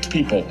 raped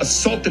people,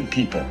 assaulted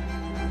people,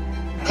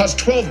 caused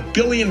 $12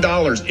 billion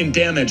in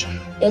damage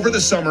over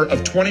the summer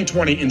of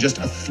 2020 in just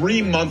a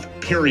 3-month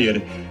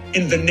period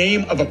in the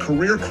name of a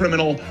career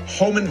criminal,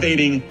 home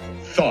invading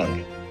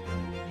thug.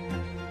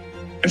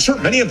 And sure,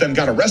 many of them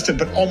got arrested,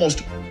 but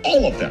almost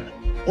all of them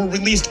were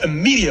released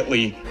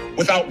immediately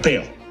without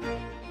bail.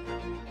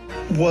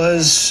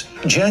 Was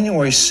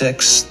January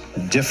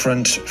 6th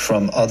different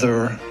from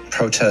other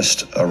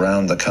protests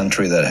around the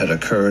country that had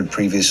occurred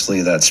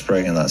previously that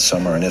spring and that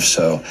summer? And if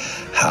so,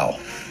 how?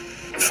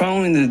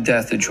 Following the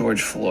death of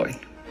George Floyd,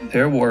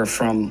 there were,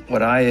 from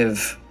what I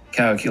have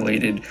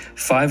calculated,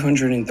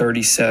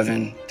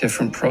 537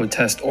 different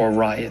protests or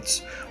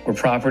riots where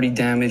property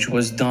damage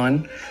was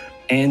done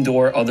and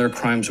or other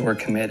crimes were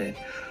committed.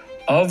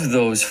 Of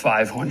those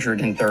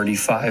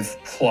 535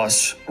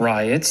 plus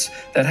riots,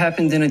 that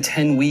happened in a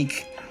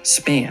 10-week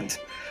span.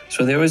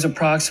 So there was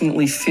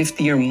approximately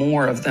 50 or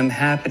more of them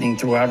happening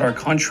throughout our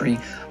country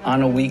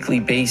on a weekly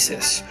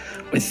basis,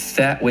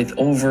 with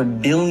over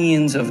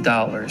billions of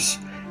dollars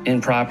in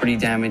property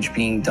damage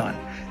being done.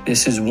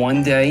 This is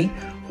one day,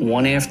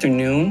 one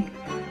afternoon,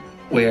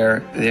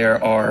 where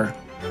there are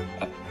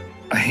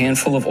a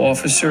handful of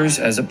officers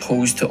as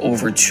opposed to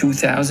over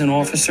 2,000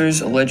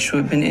 officers alleged to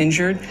have been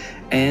injured.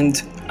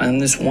 And on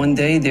this one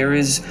day, there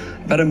is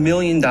about $1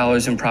 million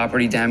in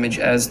property damage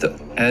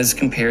as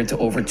compared to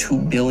over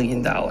 $2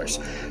 billion.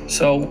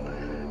 So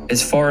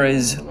as far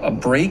as a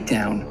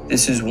breakdown,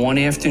 this is one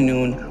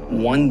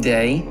afternoon, one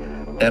day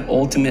that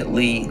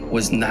ultimately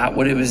was not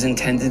what it was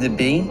intended to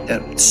be,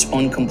 that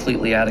spun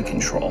completely out of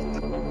control.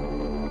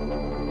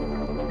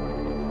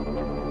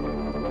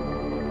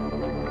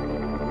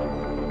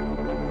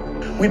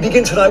 We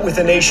begin tonight with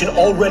a nation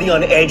already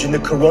on edge in the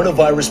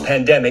coronavirus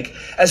pandemic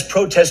as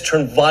protests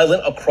turn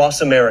violent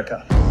across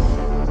America.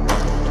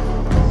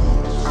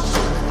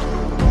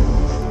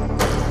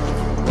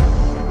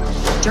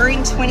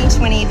 During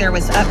 2020, there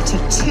was up to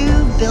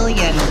 $2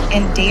 billion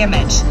in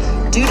damage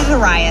due to the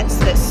riots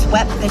that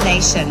swept the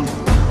nation.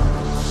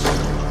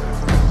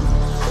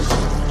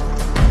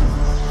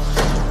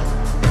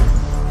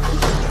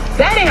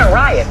 That ain't a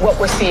riot, what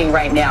we're seeing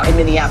right now in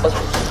Minneapolis.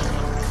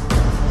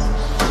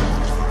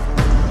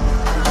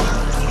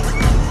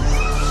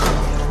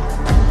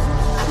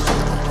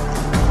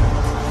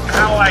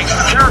 How I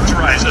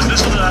characterize this.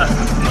 This is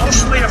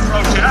mostly a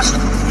protest.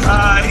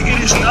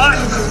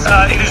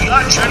 It is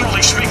not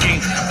generally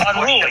speaking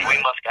unruly.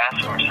 We must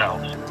ask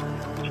ourselves,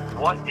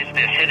 what is the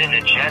hidden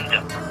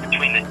agenda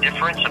between the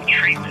difference of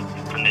treatment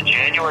from the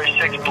January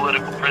 6th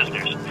political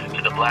prisoners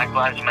to the Black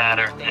Lives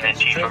Matter and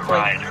Antifa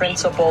rioters?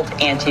 Principled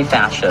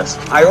anti-fascist.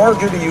 I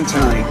argue to you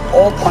tonight,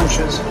 all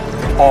punches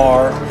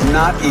are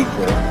not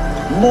equal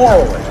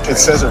morally. It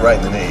says it right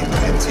in the name,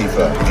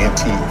 Antifa,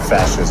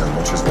 anti-fascism,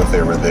 which is what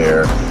they were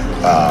there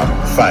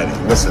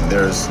fighting. Listen,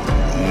 there's,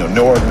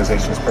 no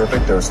organization is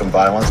perfect. There was some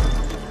violence.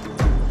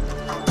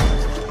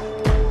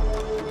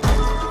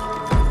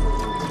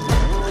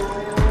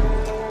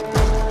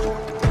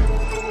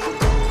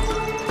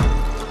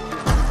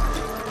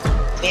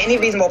 Any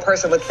reasonable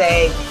person would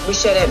say we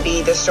shouldn't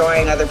be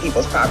destroying other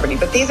people's property,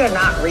 but these are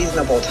not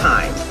reasonable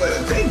times. But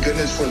thank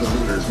goodness for the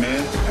looters,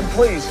 man. And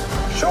please,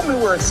 show me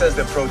where it says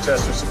that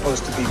protests are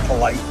supposed to be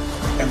polite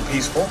and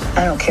peaceful.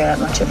 I don't care that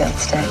much about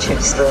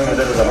statues. Throwing it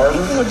into the harbor?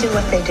 People do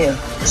what they do.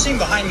 What you're seeing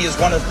behind me is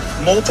one of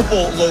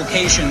multiple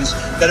locations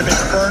that have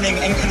been burning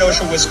in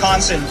Kenosha,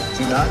 Wisconsin.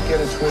 Do not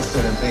get it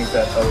twisted and think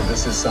that,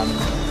 this is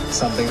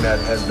something that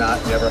has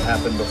never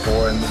happened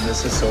before, and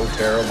this is so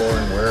terrible,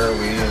 and where are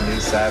we, and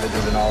these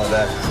savages and all of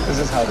that. This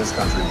is how this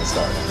country was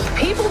started.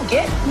 People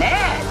get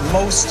mad.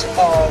 Most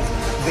of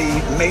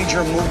the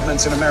major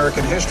movements in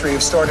American history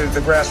have started at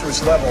the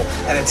grassroots level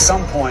and at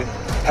some point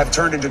have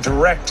turned into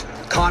direct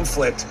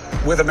conflict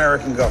with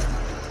American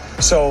government.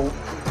 So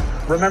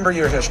remember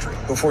your history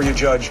before you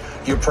judge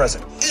your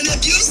present. And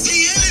if you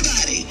see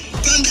anybody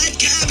from that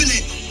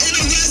cabinet in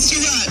a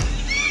restaurant,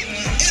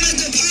 in a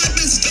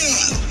department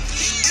store,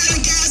 at a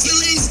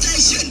gasoline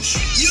station,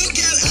 you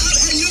get out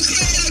and you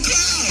create a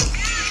crowd.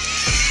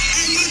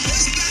 And you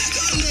push back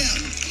on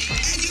them.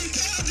 And you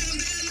tell them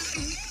they're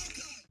not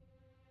welcome.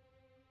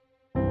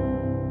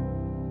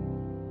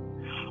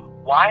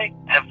 Why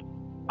have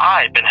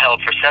I been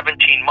held for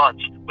 17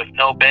 months with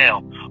no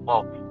bail?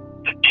 Well,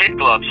 the kid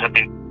gloves have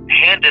been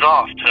handed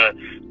off to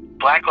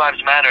Black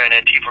Lives Matter and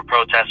Antifa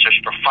protesters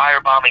for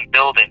firebombing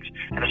buildings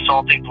and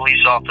assaulting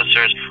police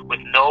officers with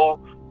no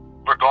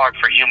regard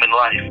for human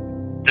life.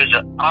 There's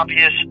an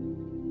obvious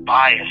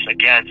bias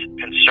against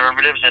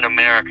conservatives in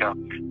America.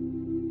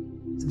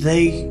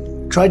 They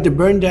tried to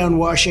burn down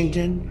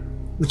Washington.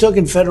 We're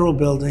talking federal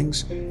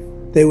buildings.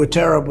 They were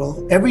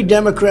terrible. Every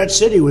Democrat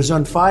city was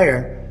on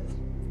fire,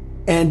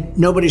 and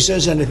nobody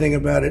says anything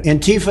about it.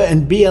 Antifa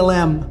and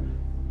BLM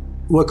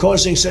were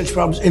causing such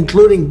problems,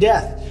 including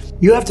death.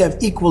 You have to have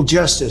equal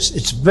justice.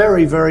 It's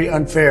very, very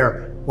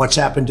unfair what's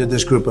happened to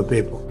this group of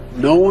people.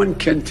 No one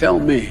can tell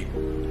me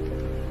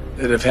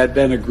that if had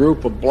been a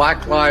group of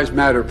Black Lives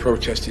Matter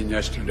protesting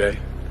yesterday,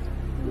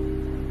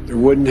 they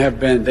wouldn't have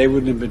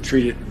been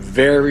treated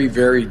very,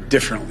 very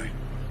differently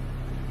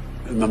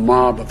than the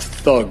mob of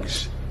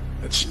thugs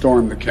that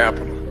stormed the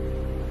Capitol.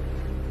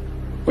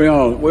 We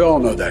all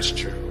know that's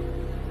true.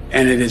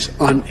 And it is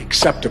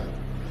unacceptable.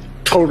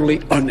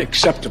 Totally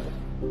unacceptable.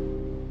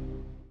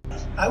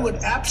 I would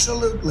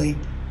absolutely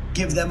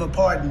give them a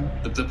pardon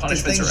The if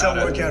punishments things don't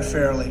work out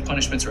fairly.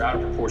 Punishments are out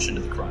of proportion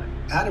to the crime.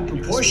 Out of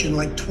proportion,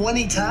 like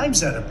 20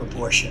 times out of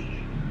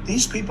proportion.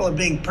 These people are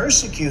being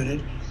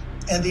persecuted,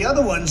 and the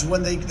other ones,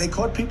 when they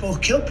caught people who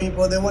killed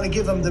people, they want to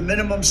give them the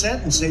minimum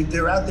sentence.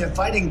 They're out there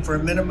fighting for a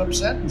minimum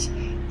sentence.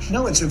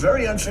 No, it's a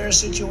very unfair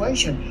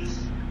situation.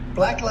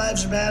 Black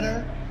Lives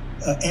Matter,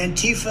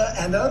 Antifa,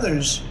 and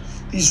others,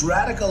 these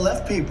radical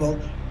left people,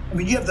 I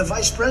mean, you have the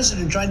vice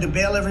president trying to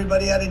bail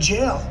everybody out of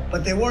jail,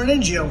 but they weren't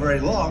in jail very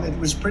long. It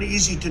was pretty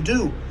easy to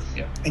do.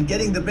 Yeah. And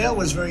getting the bail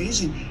was very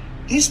easy.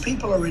 These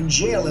people are in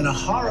jail, in a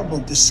horrible,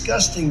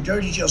 disgusting,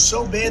 dirty jail,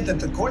 so bad that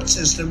the court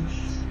system,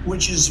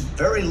 which is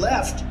very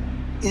left,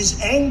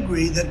 is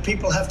angry that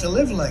people have to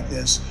live like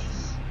this.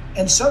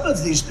 And some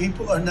of these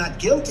people are not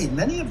guilty.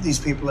 Many of these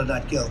people are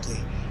not guilty.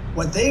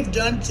 What they've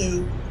done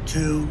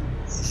to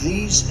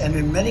these, and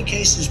in many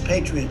cases,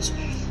 patriots,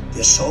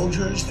 they're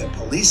soldiers, they're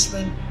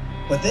policemen,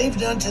 what they've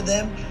done to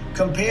them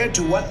compared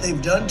to what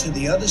they've done to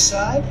the other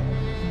side,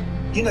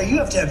 you know, you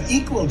have to have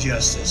equal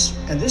justice,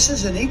 and this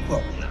isn't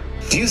equal.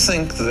 Do you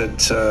think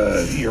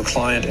that your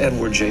client,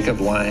 Edward Jacob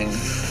Lang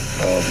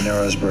of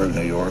Narrowsburg,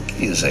 New York,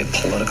 is a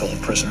political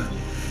prisoner?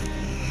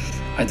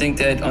 I think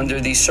that under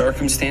these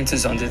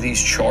circumstances, under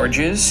these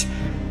charges,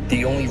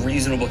 the only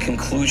reasonable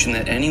conclusion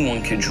that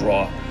anyone could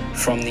draw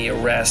from the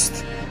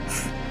arrest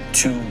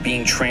to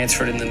being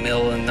transferred in the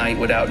middle of the night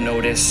without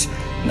notice,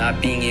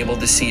 not being able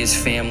to see his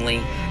family,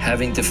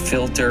 having to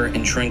filter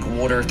and drink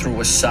water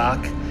through a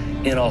sock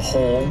in a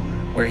hole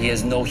where he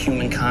has no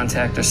human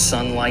contact or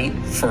sunlight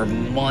for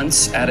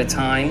months at a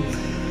time,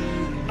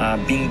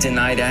 being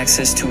denied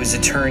access to his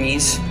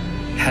attorneys,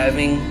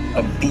 having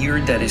a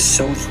beard that is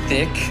so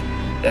thick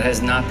that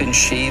has not been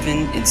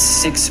shaven in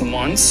 6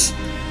 months,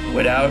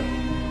 without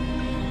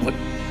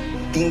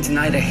being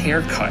denied a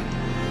haircut.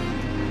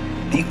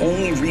 The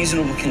only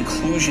reasonable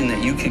conclusion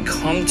that you could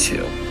come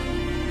to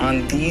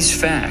on these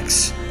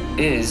facts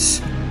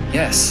is,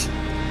 yes,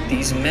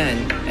 these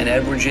men and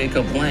Edward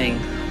Jacob Lang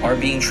are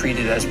being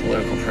treated as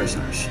political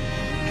prisoners.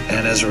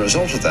 And as a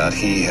result of that,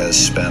 he has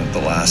spent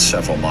the last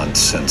several months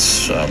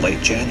since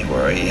late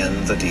January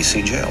in the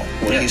D.C. jail,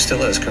 where he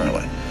still is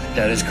currently.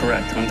 That is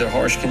correct, under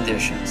harsh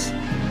conditions.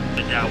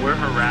 Now, we're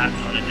harassed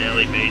on a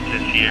daily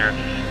basis here.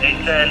 They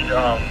send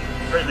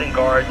prison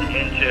guards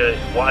in to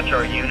watch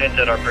our units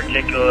that are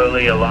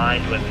particularly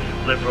aligned with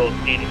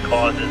liberal-seated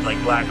causes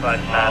like Black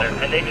Lives Matter,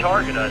 and they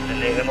target us,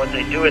 and what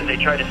they do is they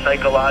try to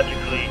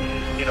psychologically,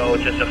 you know,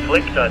 just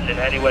afflict us in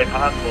any way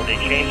possible. They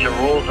change the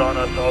rules on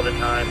us all the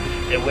time.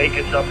 They wake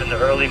us up in the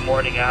early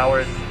morning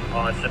hours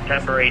on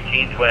September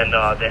 18th when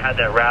they had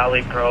that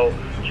rally,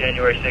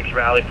 January 6th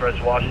rally for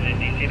us, Washington,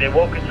 D.C. They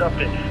woke us up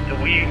at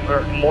the wee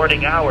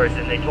morning hours,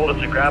 and they told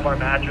us to grab our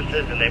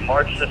mattresses, and they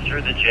marched us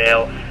through the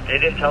jail. They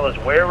didn't tell us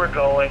where we're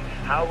going,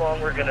 how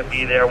long we're going to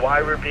be there,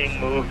 why we're being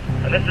moved.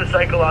 And this is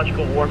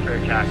psychological warfare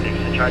tactics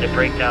to try to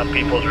break down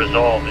people's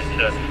resolve and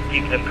to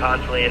keep them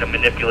constantly in a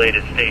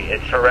manipulated state.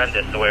 It's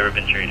horrendous the way we've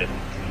been treated.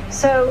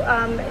 So,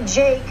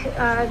 Jake,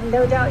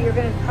 no doubt you're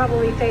going to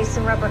probably face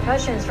some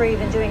repercussions for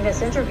even doing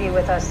this interview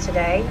with us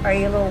today. Are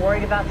you a little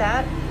worried about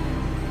that?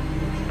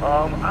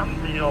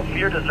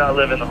 Fear does not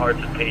live in the hearts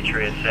of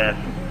patriots, and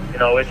You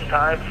know, it's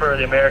time for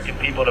the American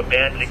people to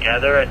band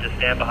together and to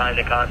stand behind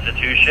the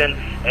Constitution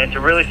and to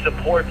really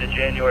support the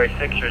January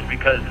 6ers,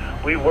 because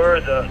we were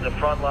the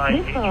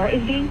frontline. This call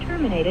is being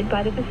terminated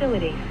by the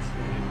facility.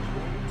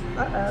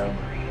 Uh-oh.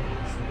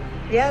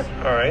 Yes.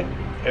 All right.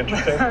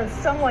 Interesting.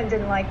 Someone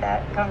didn't like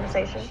that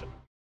conversation.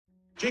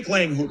 Jake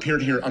Lang, who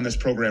appeared here on this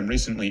program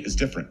recently, is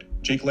different.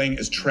 Jake Lang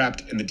is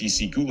trapped in the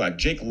DC gulag.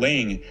 Jake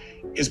Lang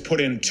is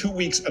put in 2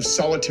 weeks of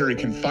solitary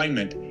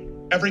confinement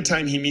every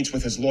time he meets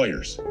with his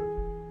lawyers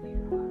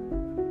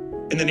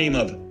in the name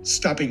of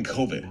stopping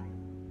COVID,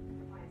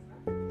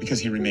 because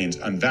he remains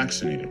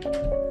unvaccinated.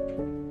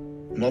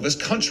 And while this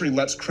country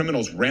lets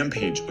criminals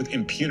rampage with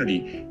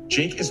impunity,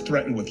 Jake is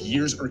threatened with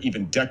years or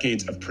even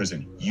decades of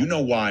prison. You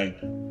know why?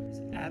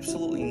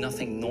 Absolutely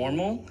nothing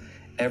normal.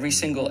 Every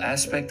single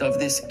aspect of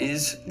this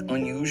is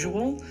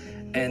unusual,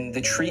 and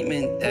the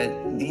treatment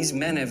that these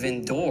men have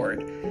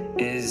endured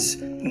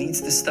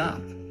needs to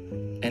stop.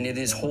 And it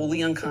is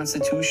wholly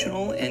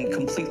unconstitutional and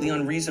completely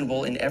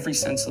unreasonable in every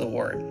sense of the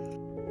word.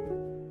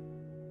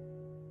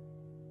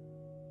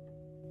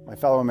 My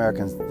fellow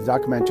Americans, the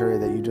documentary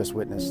that you just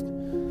witnessed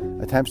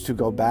attempts to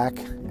go back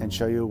and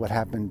show you what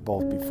happened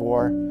both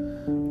before,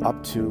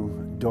 up to,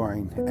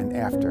 during, and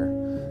after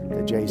the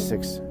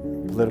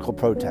J6 political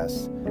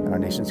protests in our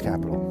nation's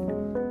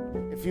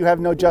capital. If you have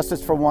no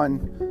justice for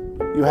one,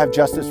 you have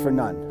justice for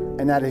none.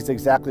 And that is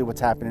exactly what's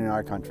happening in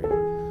our country.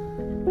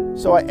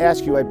 So I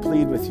ask you, I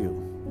plead with you,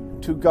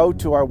 to go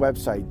to our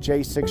website,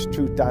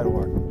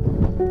 j6truth.org.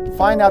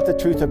 Find out the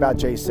truth about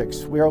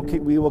J6.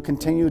 We will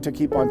continue to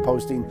keep on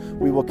posting.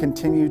 We will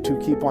continue to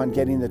keep on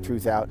getting the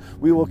truth out.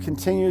 We will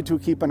continue to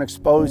keep on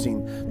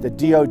exposing the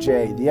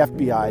DOJ, the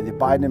FBI, the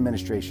Biden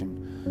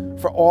administration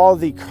for all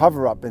the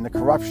cover-up and the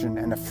corruption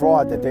and the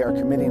fraud that they are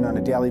committing on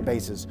a daily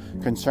basis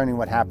concerning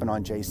what happened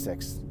on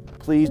J6.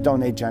 Please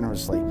donate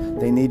generously.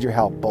 They need your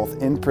help,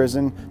 both in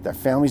prison, their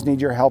families need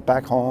your help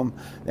back home,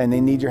 and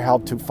they need your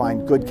help to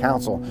find good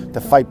counsel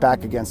to fight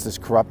back against this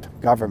corrupt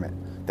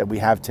government that we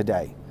have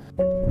today.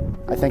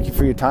 I thank you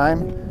for your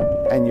time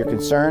and your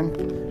concern,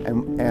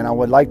 and I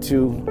would like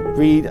to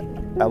read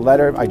a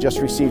letter I just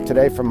received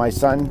today from my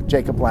son,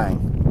 Jacob Lang.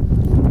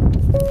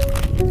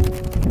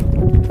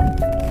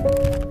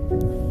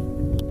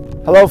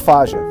 Hello,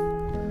 Faja.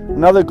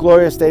 Another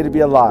glorious day to be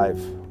alive.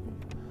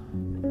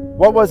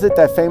 What was it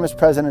that famous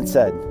president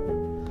said?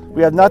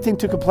 We have nothing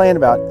to complain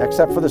about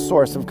except for the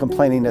source of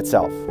complaining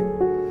itself.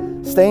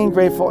 Staying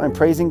grateful and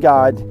praising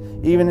God,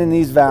 even in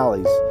these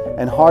valleys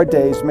and hard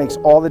days, makes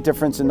all the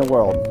difference in the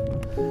world.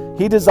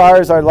 He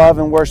desires our love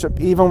and worship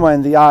even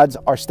when the odds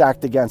are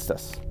stacked against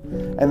us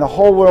and the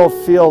whole world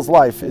feels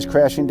life is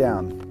crashing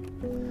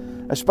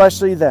down.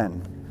 Especially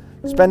then,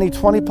 spending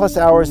 20+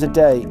 hours a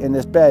day in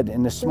this bed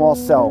in this small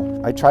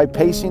cell, I try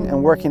pacing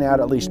and working out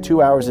at least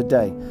 2 hours a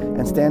day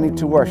and standing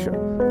to worship,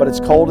 but it's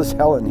cold as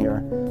hell in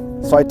here.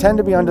 So I tend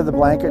to be under the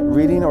blanket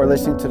reading or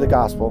listening to the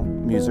gospel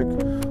music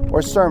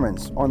or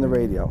sermons on the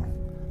radio.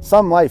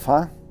 Some life,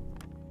 huh?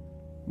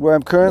 Where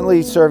I'm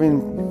currently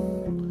serving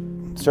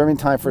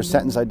time for a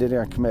sentence I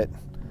didn't commit.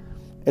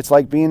 It's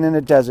like being in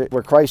a desert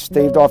where Christ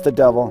staved off the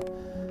devil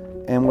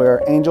and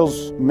where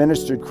angels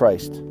ministered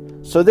Christ.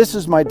 So this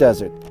is my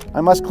desert.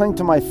 I must cling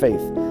to my faith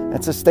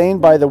and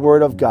sustained by the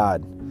word of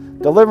God.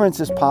 Deliverance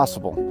is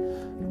possible.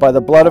 By the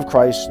blood of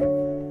Christ,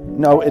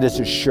 no, it is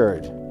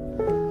assured.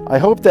 I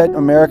hope that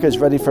America is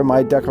ready for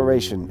my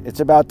declaration. It's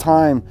about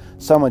time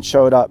someone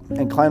showed up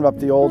and climbed up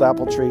the old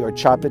apple tree or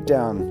chopped it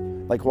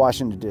down like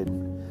Washington did.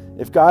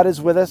 If God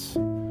is with us,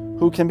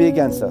 who can be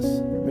against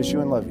us? Miss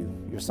you and love you,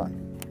 your son.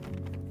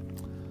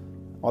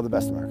 All the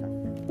best, America.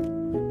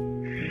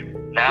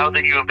 Now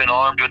that you have been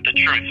armed with the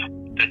truth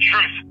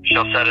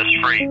shall set us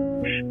free.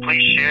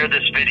 Please share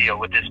this video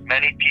with as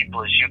many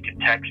people as you can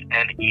text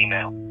and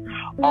email.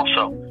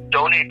 Also,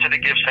 donate to the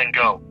Give, Send,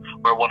 Go,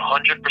 where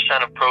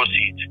 100% of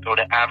proceeds go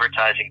to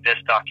advertising this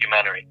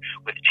documentary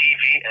with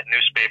TV and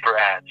newspaper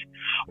ads.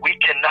 We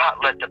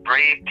cannot let the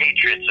brave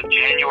patriots of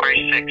January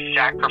 6th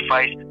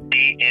sacrifice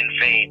be in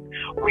vain.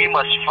 We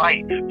must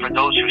fight for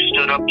those who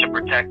stood up to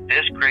protect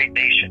this great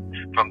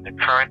nation from the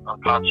current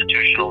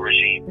unconstitutional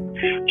regime.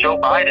 Joe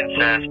Biden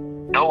says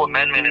no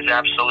amendment is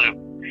absolute.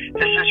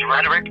 This is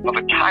rhetoric of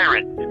a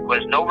tyrant who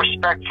has no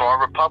respect for our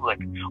republic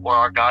or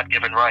our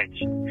God-given rights.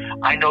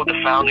 I know the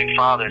founding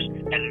fathers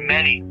and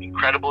many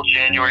incredible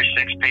January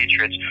 6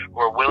 patriots who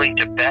are willing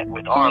to bet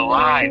with our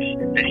lives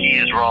that he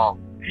is wrong.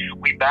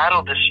 We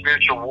battle this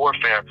spiritual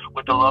warfare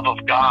with the love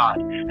of God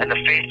and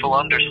the faithful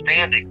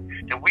understanding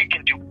that we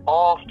can do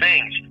all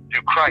things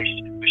through Christ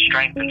who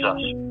strengthens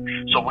us.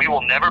 So we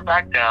will never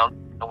back down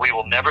and we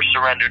will never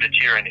surrender to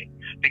tyranny,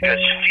 because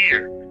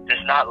fear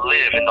does not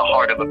live in the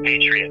heart of a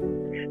patriot.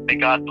 May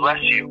God bless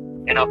you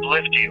and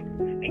uplift you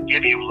and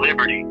give you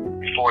liberty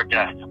before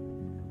death.